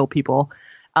don't kill people,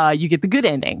 you get the good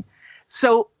ending.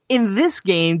 So in this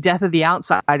game, Death of the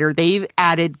Outsider, they've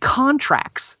added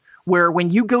contracts where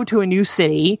when you go to a new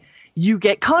city, you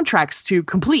get contracts to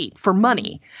complete for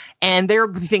money. And there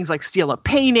are things like steal a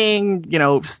painting,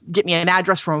 get me an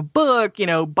address from a book,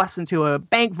 bust into a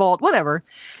bank vault, whatever.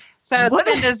 So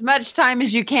spend as much time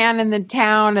as you can in the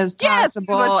town as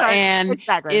possible. And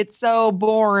it's so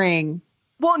boring.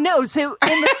 Well, no. So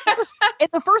in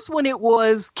the first one, it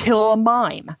was kill a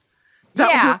mime.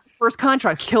 That was your first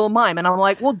contract, kill a mime. And I'm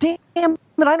like, well, damn it,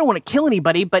 I don't want to kill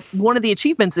anybody. But one of the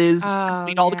achievements is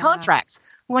complete all the contracts.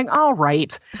 I'm like, all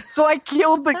right. So I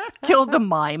killed the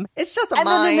mime. It's just a mime. And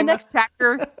then in the next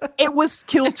chapter, it was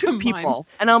kill 2 people.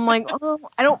 And I'm like, oh,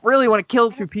 I don't really want to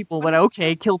kill 2 people, but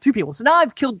okay, kill 2 people. So now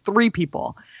I've killed 3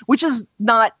 people, which is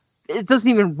not, it doesn't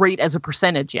even rate as a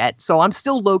percentage yet. So I'm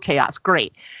still low chaos.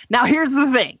 Great. Now here's the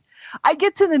thing. I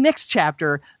get to the next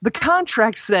chapter. The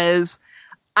contract says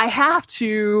I have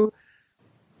to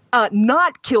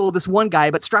not kill this one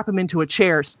guy, but strap him into a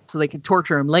chair so they can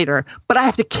torture him later. But I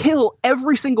have to kill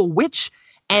every single witch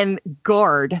and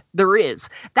guard there is.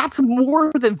 That's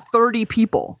more than 30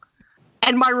 people.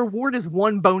 And my reward is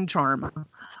 1 bone charm.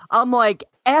 I'm like,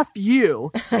 F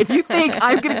you. If you think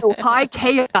I'm going to go high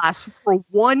chaos for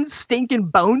 1 stinking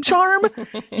bone charm,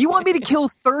 you want me to kill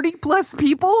 30 plus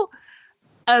people?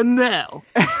 No.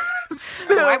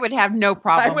 So, I would have no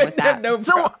problem with that.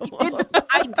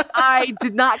 I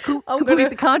did not complete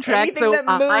the contract, so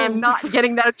I am not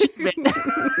getting that achievement.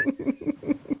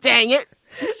 Dang it.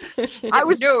 I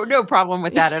was no problem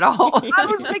with that at all. I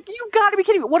was like, you gotta be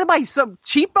kidding me. What am I, some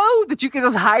cheapo that you can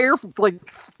just hire, like,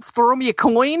 throw me a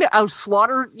coin, I'll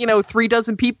slaughter, 3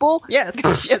 dozen people? Yes.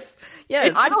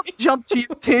 I don't jump to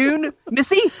your tune,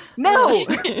 Missy. No.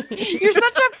 You're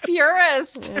such a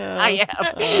purist. Yeah. I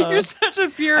am. You're such a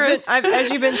purist.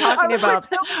 As you've been talking about,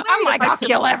 I'm like, I'll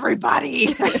kill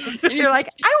everybody. And you're like,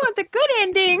 I want the good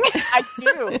ending. I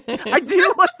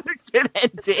do want the good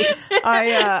ending.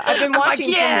 I've been watching.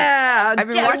 I've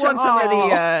been watching some of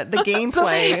the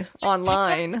gameplay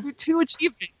online. I can't do 2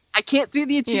 achievements. I can't do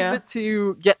the achievement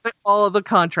to get all of the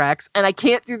contracts, and I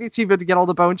can't do the achievement to get all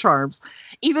the bone charms,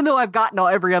 even though I've gotten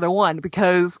every other one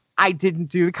because I didn't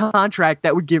do the contract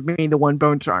that would give me the 1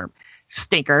 bone charm.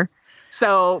 Stinker.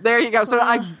 So there you go. So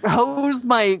I hosed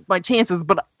my chances,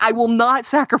 but I will not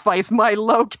sacrifice my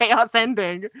low chaos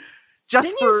ending.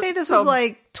 Didn't you say this was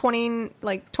like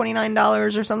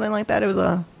 $29 or something like that? It was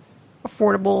a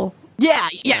affordable. Yeah.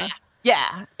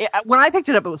 When I picked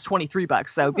it up, it was $23.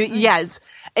 So nice.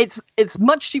 It's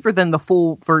much cheaper than the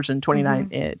full version,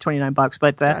 $29.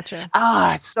 But gotcha.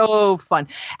 It's so fun.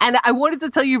 And I wanted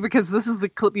to tell you because this is the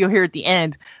clip you'll hear at the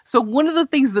end. So one of the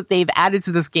things that they've added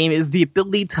to this game is the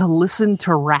ability to listen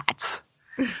to rats.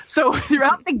 So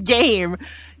throughout the game,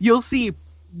 you'll see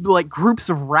like groups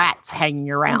of rats hanging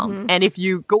around, and if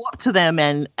you go up to them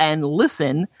and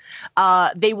listen,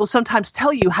 they will sometimes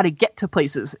tell you how to get to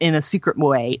places in a secret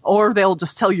way, or they'll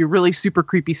just tell you really super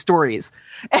creepy stories.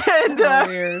 And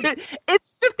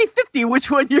it's 50-50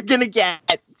 which one you're gonna get.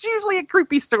 It's usually a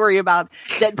creepy story about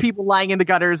dead people lying in the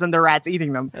gutters and the rats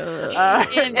eating them.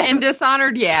 And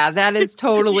Dishonored, that is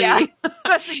totally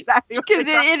that's exactly because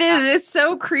it's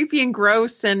so creepy and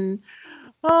gross and.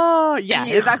 Oh,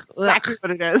 that's exactly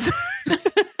what it is.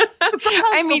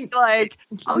 I mean, like,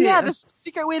 there's a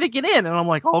secret way to get in. And I'm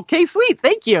like, okay, sweet,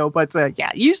 thank you. But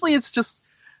usually it's just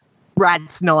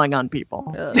rats gnawing on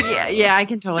people. I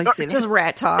can totally see that. Just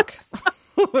rat talk.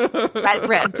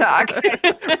 Rat talk.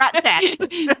 Rat chat.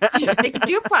 They can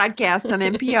do a podcast on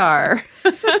NPR.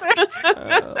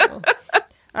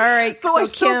 All right, so I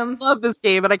Kim, love this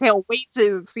game, and I can't wait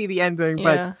to see the ending.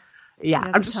 But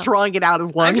I'm just drawing it out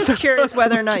as long. I'm just curious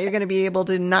whether or not you're going to be able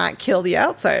to not kill the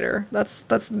outsider. That's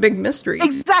the big mystery.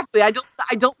 Exactly. I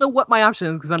don't know what my option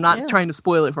is because I'm not trying to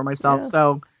spoil it for myself.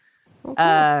 So,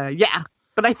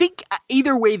 But I think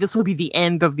either way, this will be the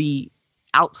end of the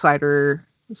outsider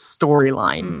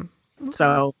storyline.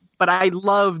 So, but I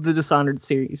love the Dishonored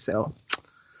series, so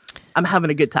I'm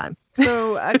having a good time.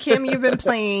 So, Kim, you've been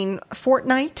playing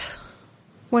Fortnite.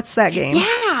 What's that game?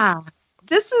 Yeah.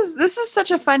 This is such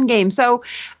a fun game. So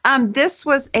this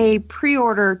was a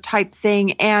pre-order type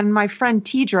thing, and my friend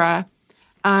Tidra,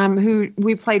 who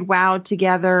we played WoW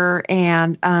together,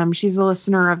 and she's a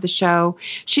listener of the show,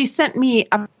 she sent me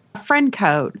a friend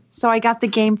code. So I got the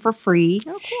game for free.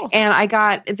 Oh, cool.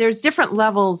 And there's different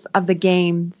levels of the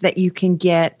game that you can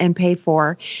get and pay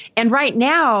for. And right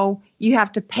now you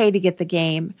have to pay to get the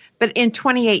game. But in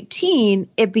 2018,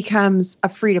 it becomes a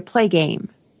free-to-play game.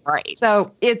 Right.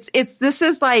 So this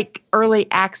is like early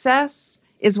access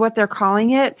is what they're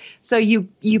calling it. So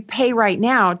you pay right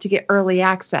now to get early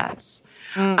access.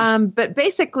 But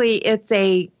basically it's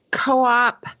a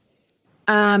co-op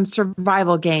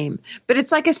survival game, but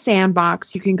it's like a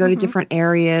sandbox. You can go to different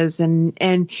areas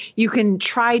and you can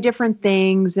try different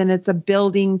things, and it's a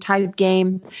building type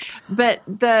game. But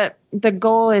the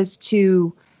goal is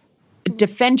to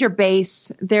defend your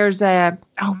base. There's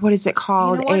what is it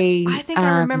called? I think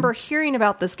I remember hearing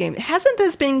about this game. Hasn't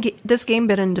this game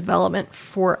been in development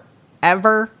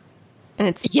forever? And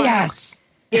it's yes,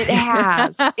 it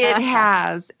has. It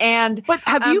has. But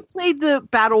have you played the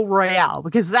Battle Royale?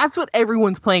 Because that's what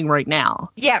everyone's playing right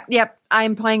now. Yep.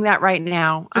 I'm playing that right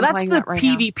now. So that's the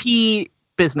PvP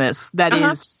business that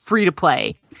is free to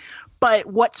play. But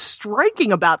what's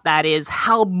striking about that is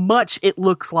how much it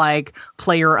looks like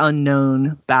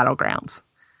PlayerUnknown Battlegrounds.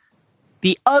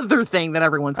 The other thing that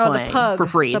everyone's playing for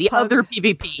free. The other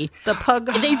PvP. The pug.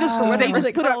 And they just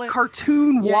put a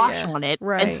cartoon wash on it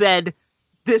and said,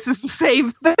 this is the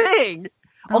same thing.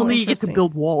 only you get to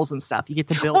build walls and stuff. You get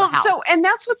to build a house. And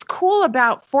that's what's cool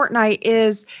about Fortnite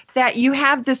is that you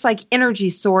have this like energy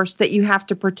source that you have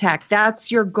to protect.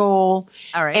 That's your goal.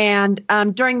 All right. And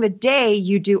during the day,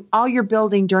 you do all your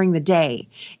building during the day.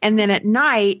 And then at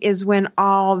night is when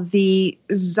all the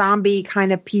zombie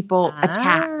kind of people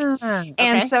attack. Okay.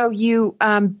 And so you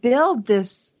build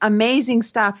this amazing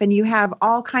stuff, and you have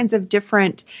all kinds of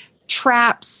different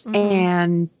traps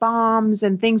and bombs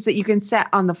and things that you can set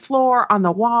on the floor, on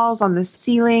the walls, on the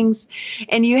ceilings,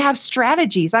 and you have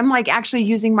strategies. I'm like actually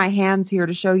using my hands here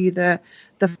to show you the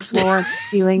floor, and the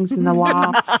ceilings, and the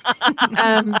wall.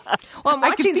 Well, I'm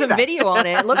watching some video on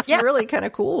it. It looks really kind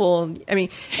of cool. I mean,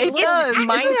 it's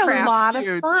Minecraft. A lot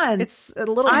of fun. It's a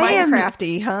little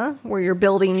Minecrafty, huh? Where you're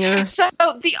building your. So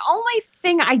the only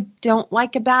thing I don't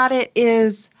like about it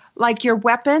is like your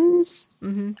weapons.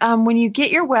 When you get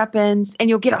your weapons, and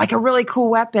you'll get like a really cool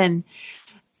weapon,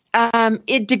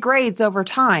 it degrades over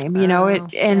time,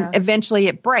 eventually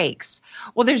it breaks.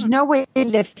 Well, there's no way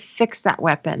to fix that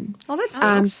weapon. Oh, that's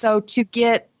nice. So to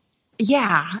get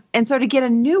a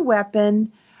new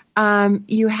weapon,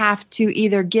 you have to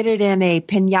either get it in a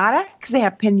pinata, because they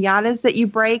have pinatas that you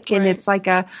break, and it's like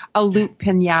a loot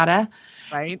pinata,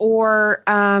 right? Or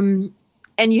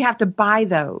and you have to buy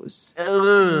those.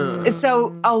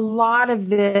 So a lot of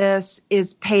this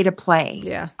is pay to play.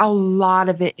 Yeah. A lot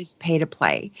of it is pay to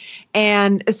play.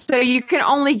 And so you can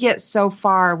only get so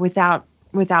far without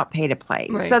pay to play.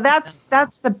 Right. So that's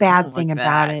the bad thing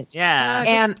about it. Yeah.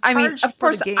 And I mean, of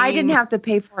course, I didn't have to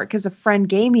pay for it because a friend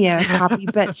gave me a copy.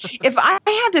 But if I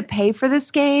had to pay for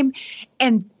this game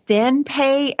and then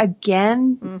pay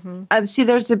again, see,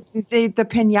 there's the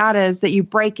pinatas that you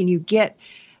break, and you get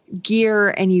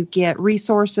gear, and you get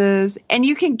resources, and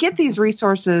you can get these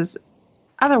resources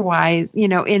otherwise,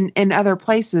 in other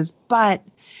places, but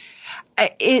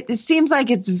it seems like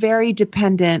it's very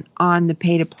dependent on the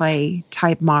pay to play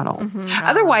type model.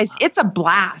 Otherwise, it's a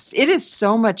blast. It is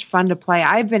so much fun to play.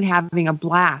 I've been having a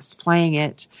blast playing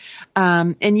it.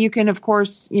 And you can, of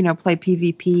course, play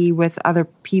PvP with other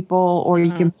people, or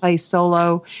you can play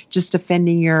solo, just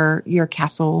defending your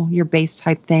castle, your base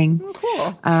type thing.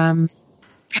 Cool.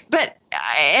 But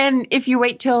and if you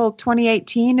wait till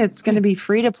 2018, it's going to be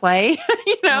free to play.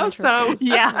 So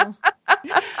yeah,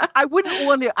 I wouldn't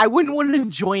want to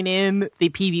join in the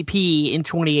PvP in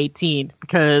 2018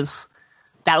 because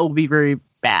that will be very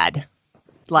bad.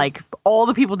 Like all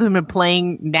the people that have been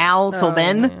playing now till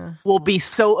then will be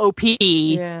so OP.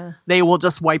 Yeah. They will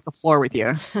just wipe the floor with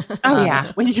you.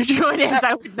 When you join in,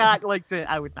 I would not like to.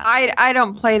 I would not. I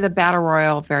don't play the battle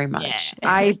royale very much.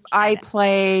 Yeah. I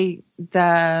play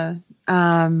the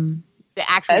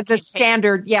actual the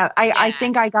standard. Yeah, I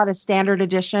think I got a standard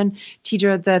edition.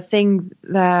 Tidra,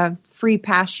 the free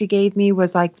pass she gave me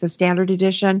was like the standard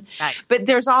edition. Nice. But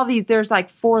there's like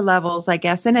 4 levels, I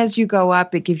guess, and as you go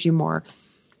up, it gives you more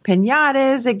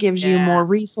pinatas, it gives you more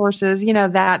resources,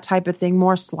 that type of thing,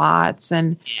 more slots,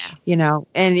 and but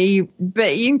you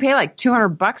can pay like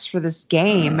 $200 for this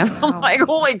game. And I'm like,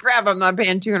 holy crap, I'm not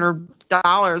paying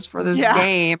 $200 for this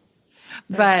game.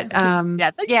 But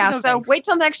so wait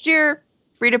till next year,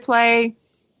 free to play,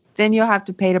 then you'll have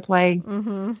to pay to play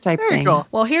type thing. Cool.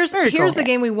 Well, here's the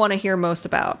game we want to hear most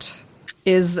about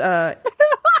is the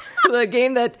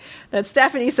game that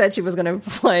Stephanie said she was going to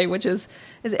play, which is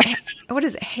it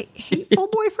Hateful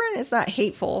Boyfriend? It's not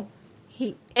hateful.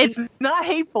 It's not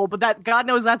hateful, but that God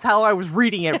knows that's how I was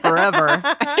reading it forever.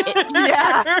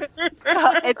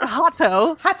 It's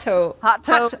Hato.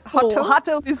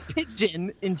 Hato is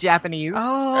pigeon in Japanese.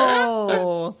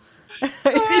 Oh.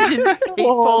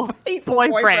 Hateful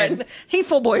boyfriend.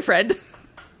 Hateful boyfriend.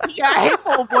 Yeah,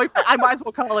 hateful boyfriend. I might as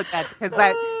well call it that because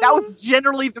that was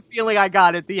generally the feeling I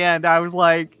got at the end. I was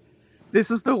like, this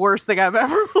is the worst thing I've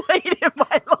ever played in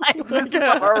my life. This is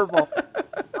horrible.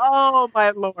 Oh, my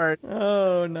Lord.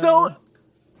 Oh, no.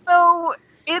 So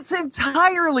it's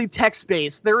entirely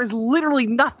text-based. There is literally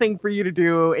nothing for you to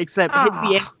do except hit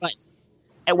the end button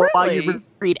while you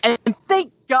read. And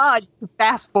thank God you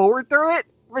fast forward through it,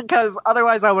 because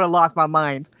otherwise I would have lost my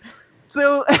mind.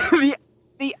 So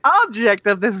the object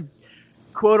of this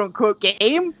quote-unquote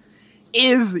game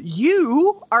is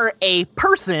you are a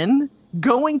person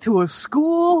going to a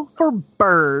school for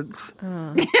birds.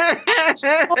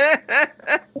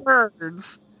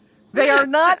 Birds. They are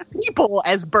not people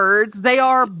as birds. They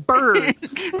are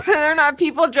birds. So they're not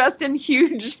people dressed in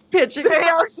huge pigeon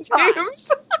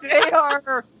costumes. They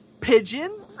are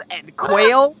pigeons and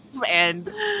quails and,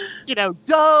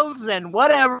 doves and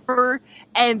whatever.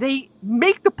 And they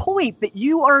make the point that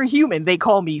you are a human. They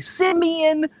call me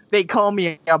simian. They call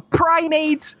me a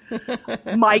primate.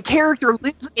 My character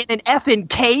lives in an effing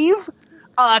cave.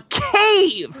 A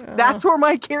cave! That's where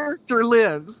my character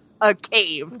lives. A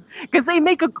cave. Because they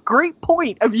make a great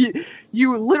point of you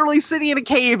literally sitting in a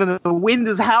cave and the wind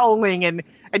is howling and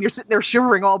you're sitting there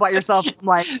shivering all by yourself. I'm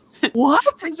like,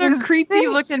 what? These are creepy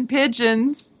looking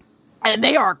pigeons. And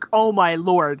they are, oh my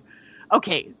lord.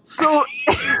 Okay, so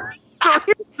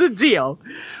here's the deal.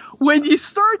 When you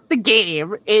start the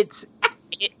game, it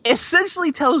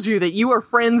essentially tells you that you are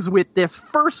friends with this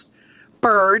first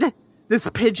bird, this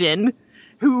pigeon,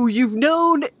 who you've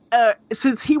known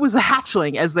since he was a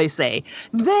hatchling, as they say.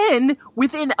 Then,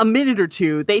 within a minute or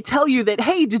two, they tell you that,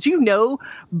 hey, did you know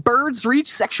birds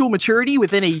reach sexual maturity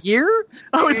within a year?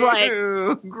 I was like,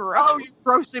 oh, you're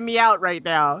grossing me out right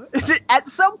now. At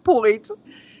some point,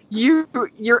 you're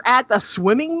at the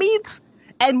swimming meet,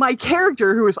 and my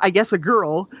character, who is, I guess, a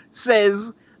girl,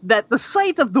 says that the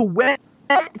sight of the wet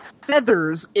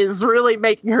feathers is really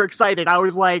making her excited. I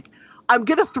was like, I'm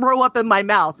gonna throw up in my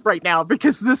mouth right now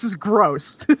because this is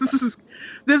gross. This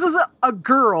is a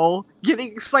girl getting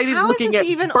excited looking at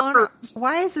birds.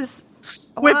 Why is this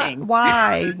swimming?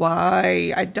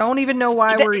 Why? I don't even know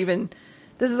why we're even.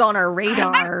 This is on our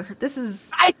radar. This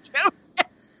is. I don't.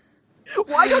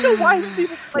 Well, I don't know why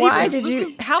people play Why this. did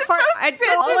you? How far? All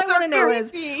I want to know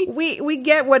is we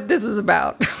get what this is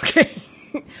about. Okay,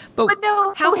 but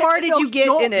no, how far did you get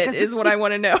in it? Is what I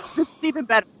want to know. This is even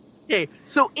better. Okay,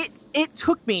 so it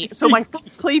took me, so my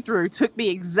first playthrough took me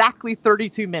exactly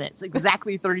 32 minutes, because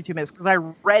I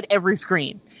read every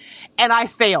screen. And I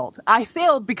failed. I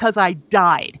failed because I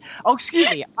died. Oh, excuse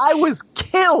me. I was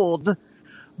killed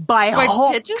by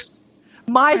hawks. Pigeons?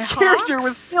 My character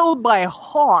was killed by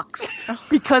hawks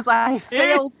because I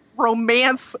failed to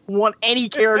romance any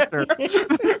character. You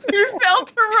failed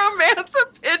to romance a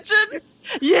pigeon?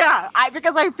 Yeah,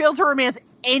 because I failed to romance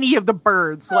any of the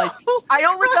birds. Like, I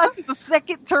only got to the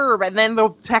second term, and then the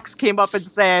text came up and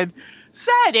said,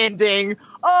 sad ending.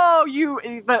 Oh,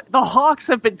 the hawks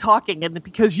have been talking, and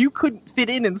because you couldn't fit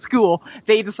in school,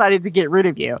 they decided to get rid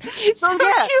of you. So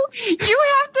yeah. you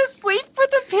have to sleep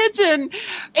with a pigeon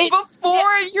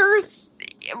before your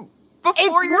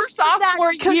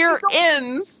sophomore year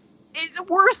ends. It's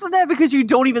worse than that because you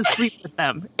don't even sleep with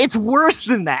them. It's worse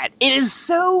than that. It is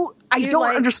so. I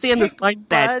don't understand this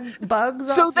mindset.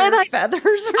 Bugs so off then your feathers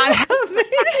or something.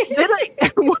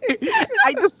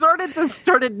 I decided to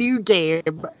start a new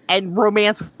game and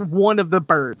romance one of the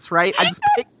birds. Right? I just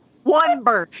picked one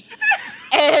bird,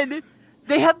 and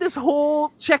they have this whole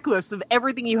checklist of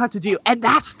everything you have to do, and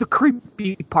that's the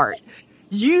creepy part.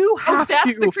 That's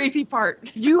the creepy part.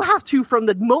 You have to, from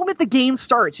the moment the game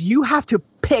starts, you have to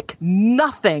pick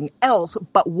nothing else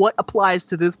but what applies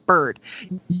to this bird.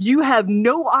 You have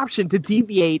no option to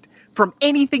deviate from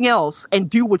anything else and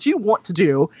do what you want to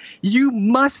do. You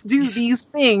must do these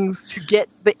things to get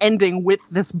the ending with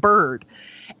this bird.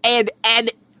 And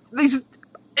this,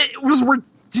 it was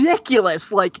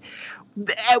ridiculous. Like,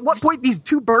 at what point these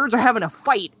two birds are having a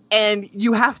fight and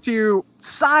you have to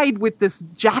side with this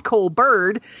jackhole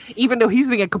bird, even though he's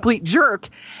being a complete jerk.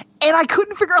 And I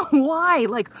couldn't figure out why.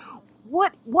 Like,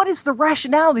 what is the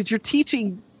rationale that you're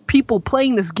teaching people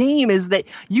playing this game is that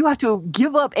you have to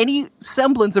give up any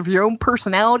semblance of your own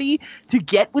personality to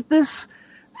get with this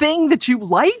thing that you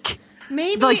like?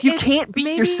 Maybe like you can't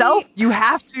be yourself. You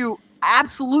have to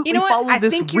absolutely follow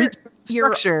this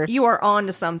structure. You are on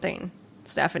to something,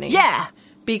 Stephanie. Yeah.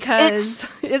 Because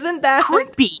isn't that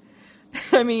creepy?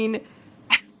 I mean,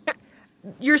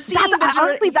 you're seeing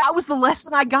honestly, that was the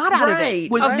lesson I got out of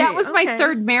it. That was my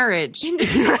third marriage.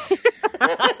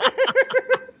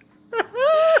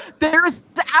 There's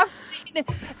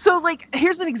so like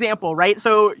here's an example, right?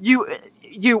 So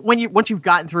once you've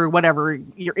gotten through whatever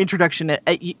your introduction,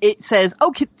 it says,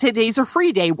 "Okay, today's a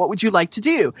free day. What would you like to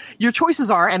do?" Your choices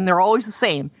are, and they're always the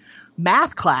same: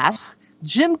 math class,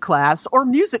 gym class, or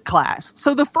music class.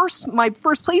 So my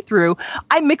first playthrough,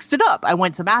 I mixed it up. I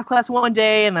went to math class one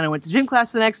day, and then I went to gym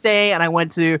class the next day, and I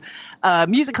went to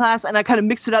music class, and I kind of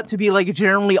mixed it up to be like a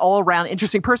generally all-around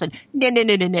interesting person.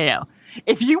 No.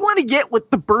 If you want to get with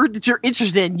the bird that you're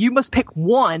interested in, you must pick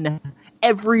one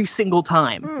every single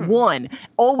time. One.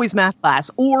 Always math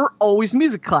class, or always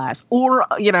music class, or,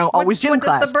 always gym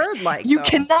class. What does the bird like, You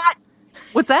cannot...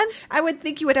 What's that? I would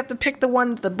think you would have to pick the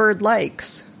one that the bird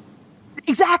likes.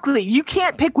 Exactly. You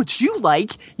can't pick what you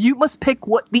like. You must pick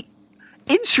what the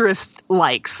interest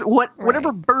likes,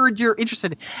 whatever bird you're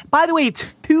interested in. By the way,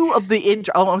 three of the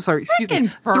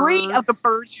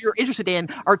birds you're interested in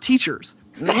are teachers.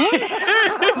 Yes.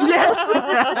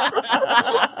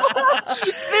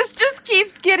 This just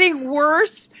keeps getting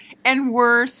worse and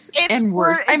worse and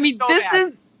worse. I mean,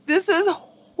 so this is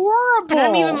horrible. And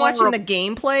I'm even watching the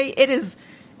gameplay. It's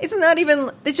not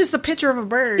even. It's just a picture of a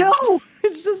bird. No,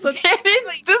 it's just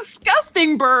it's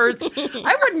disgusting birds.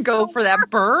 I wouldn't go for that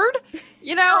bird.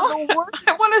 You know,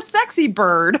 I want a sexy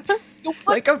bird,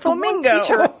 like a flamingo.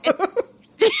 I'm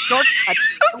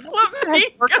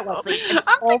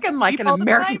thinking like an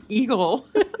American eagle.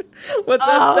 What's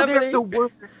that, Stephanie? They're the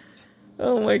worst.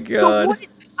 Oh my god!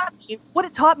 So what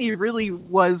it taught me really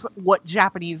was what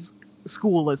Japanese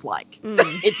school is like.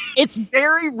 It's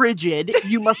very rigid.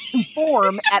 You must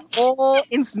conform at all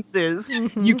instances.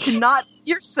 You cannot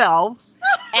be yourself.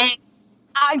 And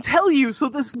I tell you, so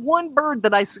this one bird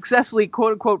that I successfully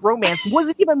quote unquote romanced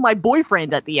wasn't even my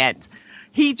boyfriend at the end.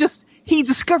 He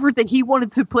discovered that he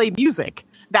wanted to play music.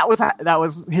 That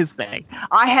was his thing.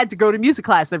 I had to go to music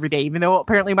class every day, even though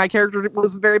apparently my character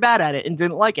was very bad at it and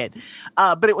didn't like it.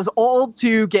 But it was all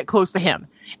to get close to him.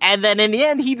 And then in the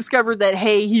end, he discovered that,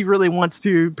 hey, he really wants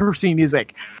to pursue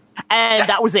music. And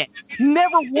that was it.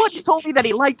 Never once told me that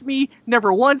he liked me.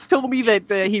 Never once told me that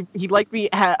he liked me,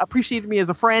 appreciated me as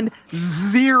a friend.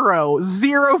 Zero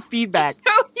feedback.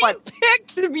 So he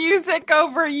picked music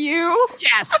over you?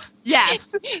 Yes.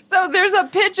 So there's a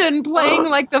pigeon playing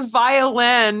like the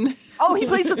violin. Oh, he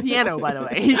played the piano, by the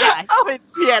way. Yeah, he played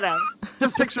the piano.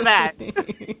 Just picture that.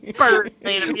 Bird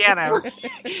playing the piano.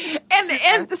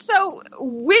 And so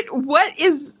what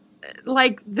is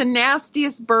like the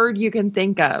nastiest bird you can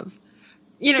think of?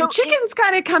 You know, chickens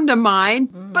kind of come to mind,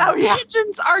 but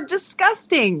pigeons are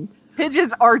disgusting.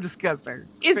 Pigeons are disgusting.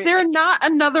 Is there not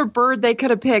another bird they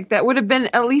could have picked that would have been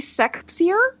at least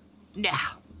sexier? No,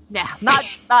 not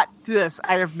this.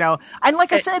 I have no. And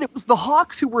like I said, it was the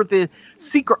hawks who were the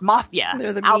secret mafia.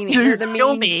 They're the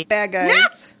mean bad guys.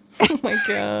 Yes. Oh my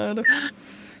god.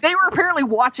 They were apparently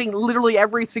watching literally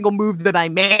every single move that I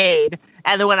made,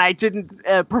 and then when I didn't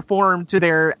perform to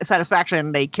their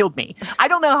satisfaction, they killed me. I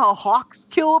don't know how hawks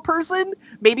kill a person.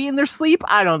 Maybe in their sleep.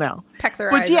 I don't know. Peck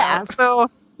their eyes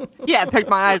out. Pecked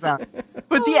my eyes out.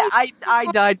 But yeah, I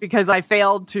died because I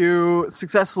failed to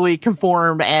successfully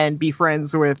conform and be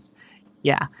friends with,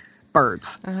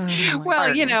 birds. Well,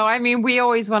 birds. You know, I mean, we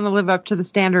always want to live up to the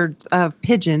standards of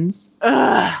pigeons.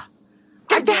 That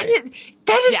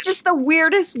is just the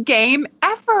weirdest game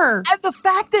ever. And the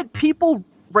fact that people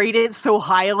rate it so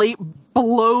highly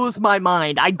blows my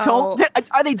mind. I don't.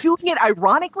 Are they doing it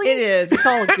ironically? It is. It's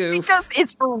all a goof. Because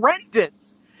it's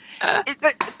horrendous.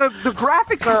 The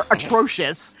graphics are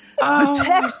atrocious. The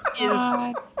text is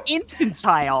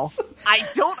infantile. I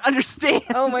don't understand.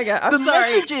 Oh my god! I'm the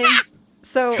sorry. Messages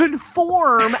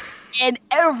conform in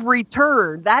every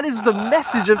turn. That is the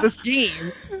message of this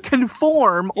game.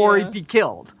 Conform or be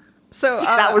killed. So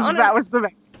that was the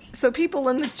message. So people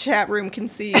in the chat room can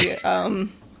see.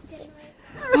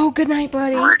 Oh, good night,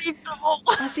 buddy.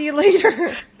 I'll see you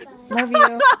later. Love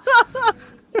you.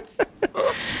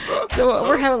 So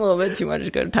we're having a little bit too much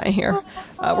good time here.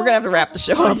 We're gonna have to wrap the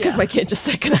show up because my kid just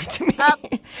said goodnight to me.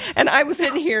 And I was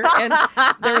sitting here, and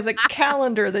there was a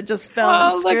calendar that just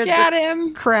fell and scared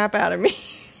the crap out of me.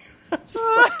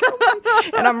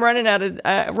 And I'm running out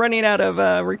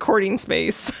of recording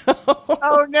space.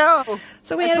 Oh no!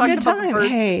 So we had a good time.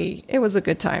 Hey, it was a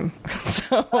good time.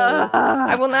 So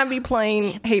I will not be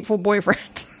playing Hateful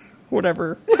Boyfriend.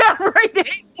 Whatever. Yeah,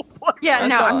 right. Yeah,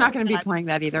 no, I'm not going to be playing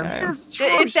that either.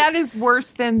 That is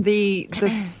worse than the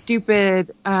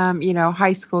stupid,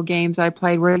 high school games I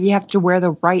played where you have to wear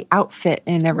the right outfit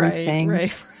and everything.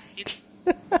 Right.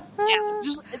 Yeah,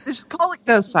 just call it.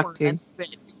 Those suck too.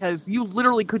 Because you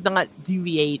literally could not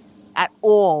deviate at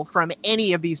all from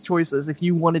any of these choices if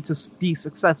you wanted to be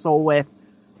successful with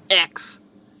X.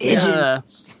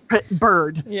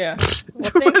 Bird. Yeah.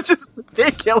 Well, it's just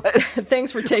ridiculous.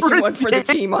 Thanks for taking one for the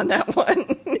team on that one.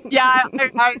 Yeah,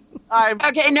 I'm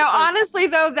okay. No, honestly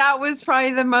though, that was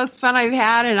probably the most fun I've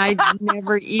had, and I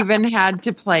never even had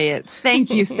to play it.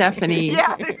 Thank you, Stephanie.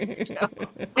 Yeah.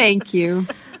 Thank you.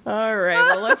 All right.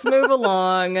 Well, let's move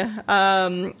along.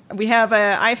 We have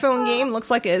an iPhone game.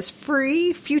 Looks like it is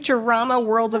free. Futurama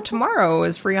Worlds of Tomorrow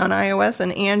is free on iOS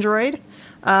and Android.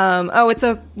 It's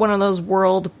one of those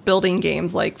world building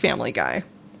games like Family Guy.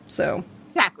 So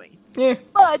exactly. Yeah.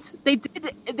 But they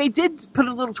did put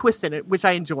a little twist in it, which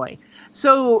I enjoy.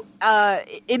 So,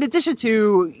 in addition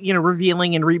to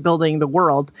revealing and rebuilding the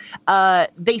world,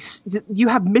 you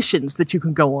have missions that you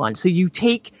can go on. So you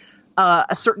take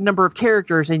a certain number of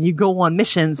characters and you go on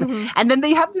missions. And then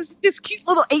they have this cute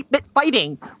little 8-bit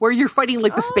fighting where you're fighting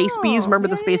like the Space Bees. Remember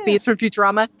the Space Bees from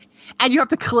Futurama? And you have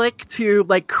to click to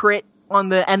like crit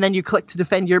and then you click to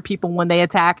defend your people when they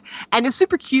attack. And it's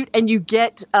super cute, and you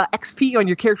get XP on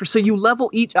your character. So you level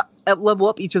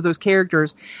up each of those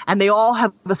characters, and they all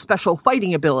have a special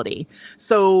fighting ability.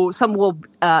 So some will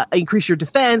increase your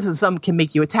defense, and some can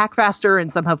make you attack faster,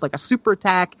 and some have like a super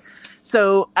attack.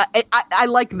 So I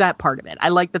like that part of it. I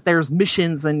like that there's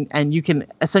missions, and you can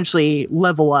essentially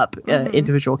level up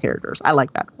individual characters. I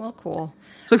like that. Well, cool.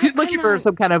 So if you're looking for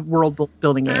some kind of world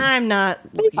building game, I'm not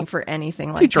looking for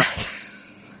anything like that.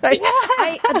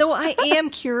 Though I am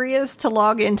curious to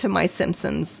log into my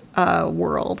Simpsons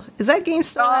world. Is that game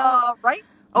still out? Right?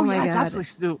 Oh yeah,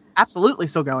 it's absolutely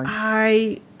still going.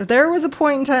 There was a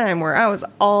point in time where I was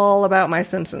all about my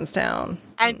Simpsons town.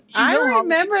 And I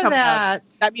remember that. Out.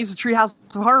 That means the Treehouse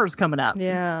of Horror is coming up.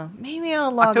 Yeah. Maybe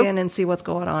I'll log in and see what's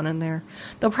going on in there.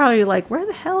 They'll probably be like, where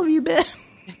the hell have you been?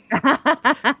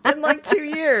 It's been like 2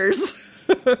 years.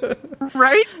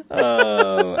 Right?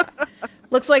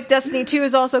 Looks like Destiny 2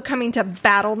 is also coming to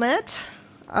Battle.net.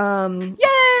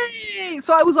 Yay!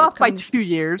 So I was off by 2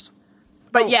 years.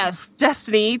 But yes,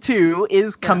 Destiny 2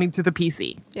 is coming to the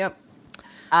PC. Yep.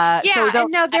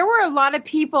 There were a lot of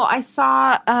people I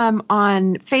saw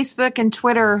on Facebook and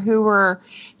Twitter who were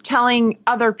telling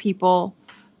other people,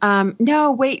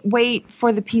 no, wait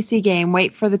for the PC game.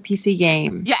 Wait for the PC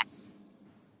game. Yes.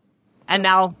 And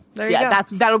now, there you go.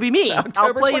 That'll be me. October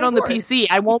I'll play 24th. it on the PC.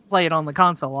 I won't play it on the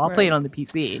console. I'll play it on the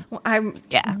PC. Well, I'm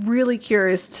really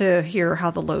curious to hear how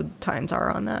the load times are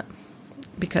on that.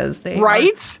 Because they are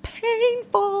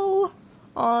painful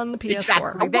on the PS4.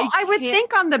 Exactly. Well, I would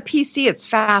think on the PC it's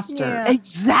faster. Yeah.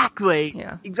 Exactly.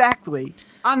 Yeah. Exactly.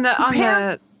 On the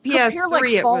PS3, compare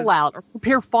like Fallout or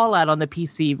compare Fallout on the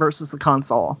PC versus the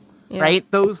console. Yeah.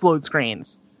 Right? Those load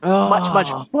screens.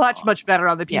 Much better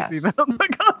on the PC than on the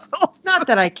console. Not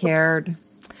that I cared.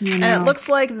 And it looks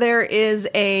like there is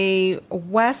a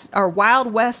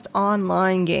Wild West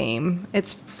online game.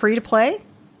 It's free to play,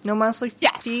 no monthly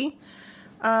fee.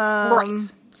 Right.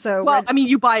 So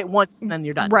you buy it once and then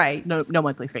you're done. Right. No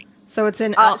monthly fee. So it's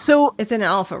in it's in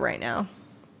alpha right now.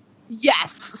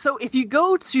 Yes. So if you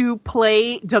go to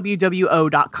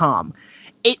playwwo.com,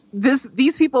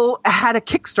 these people had a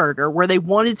Kickstarter where they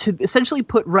wanted to essentially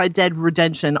put Red Dead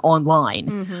Redemption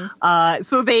online.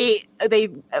 So they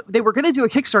were going to do a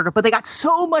Kickstarter, but they got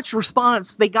so much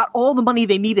response, they got all the money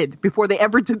they needed before they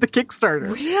ever did the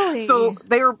Kickstarter. Really? So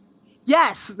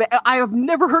yes, I have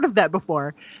never heard of that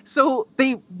before. So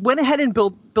they went ahead and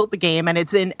built the game, and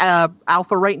it's in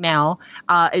alpha right now.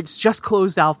 It's just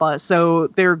closed alpha, so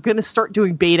they're going to start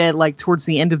doing beta like towards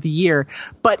the end of the year.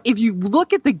 But if you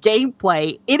look at the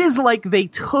gameplay, it is like they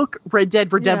took Red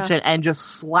Dead Redemption and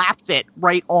just slapped it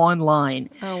right online.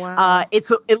 Oh wow!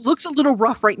 It looks a little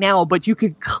rough right now, but you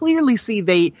could clearly see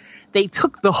they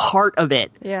took the heart of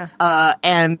it. Yeah.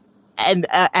 And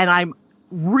I'm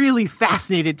really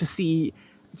fascinated to see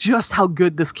just how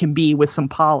good this can be with some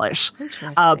polish.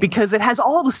 Because it has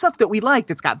all the stuff that we liked.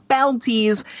 It's got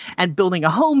bounties and building a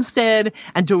homestead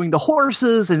and doing the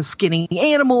horses and skinning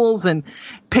animals and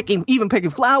picking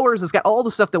flowers. It's got all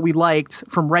the stuff that we liked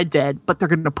from Red Dead, but they're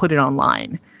going to put it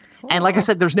online. Cool. And like I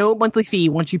said, there's no monthly fee.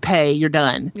 Once you pay, you're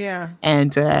done. Yeah.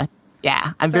 And I'm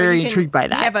very intrigued by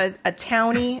that. You have a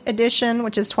Townie edition,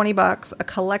 which is $20, a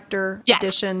collector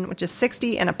edition, which is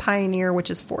 $60, and a Pioneer, which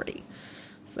is $40.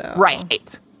 So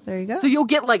right. There you go. So you'll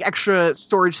get like extra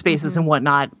storage spaces and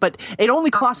whatnot, but it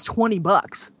only costs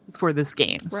 $20 for this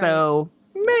game. Right. So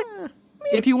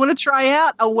if you want to try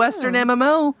out a Western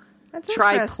MMO,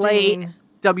 try play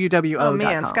WWO.com. Oh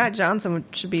man, Scott Johnson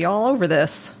should be all over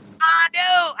this.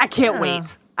 No, I can't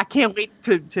wait. I can't wait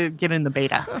to get in the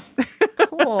beta.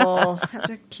 Cool. Have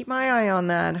to keep my eye on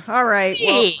that. All right.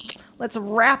 Well, let's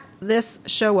wrap this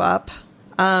show up.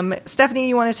 Stephanie,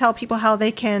 you want to tell people how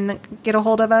they can get a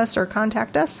hold of us or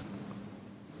contact us?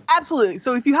 Absolutely.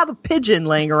 So if you have a pigeon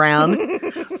laying around,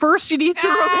 first you need to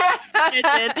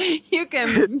romance it. You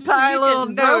can tie a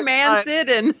little romance it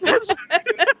and. Oh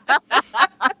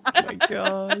my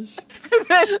gosh.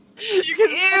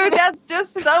 Ew, that's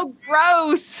just so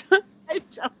gross.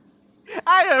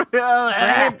 I don't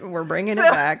know. We're bringing it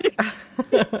back. You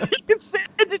can send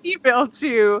an email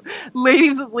to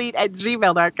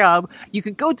ladiesofleet@gmail.com. You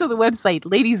can go to the website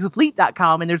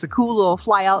ladiesofleet.com, and there's a cool little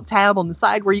fly out tab on the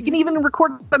side where you can even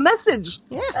record a message.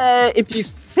 Yeah. If you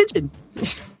pigeon.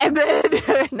 And then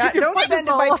don't send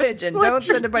it by pigeon. Don't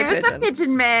send it by pigeon. Here's a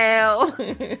pigeon mail.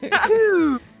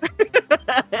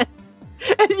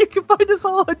 And you can find us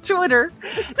all on Twitter.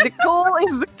 Nicole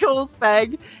is Nicole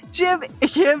Spag. Jim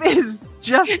is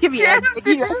just giving Jim,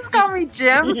 did you just call me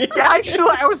Jim? Yeah,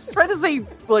 I was trying to say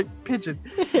like pigeon.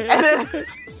 And then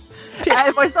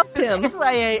and myself Pim.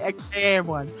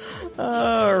 XIA1.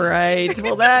 All right.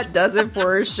 Well, that does it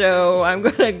for our show. I'm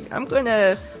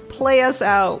gonna play us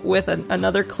out with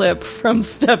another clip from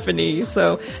Stephanie.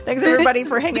 So thanks everybody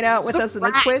for hanging out with us in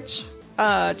the Twitch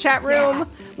chat room. Yeah.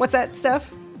 What's that,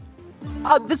 Steph?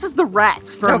 This is the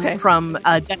rats from Death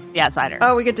of the Outsider.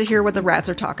 Oh, we get to hear what the rats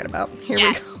are talking about. Here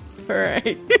we go. All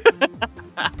right.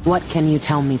 What can you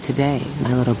tell me today,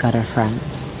 my little gutter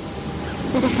friends?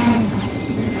 The friend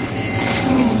listens. The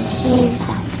friend hears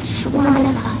us. One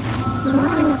of us. An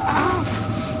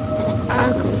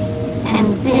ugly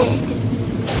and big,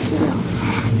 still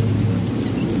friend.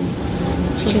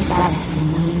 She fed us a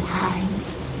million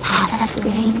times. Tossed us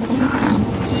grains and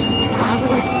crumbs. Blood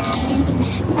was skin,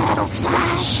 metal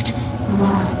flashed.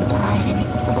 Blood blinded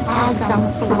flags on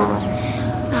the floor.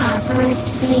 Our first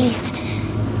feast.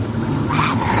 We'll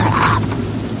wrap her up.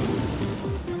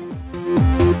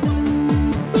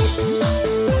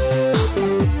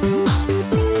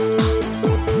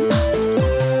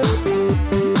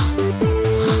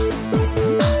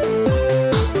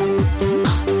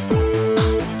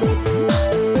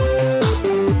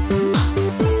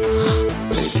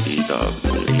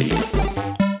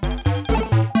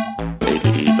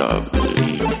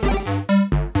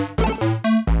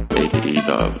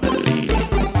 Love.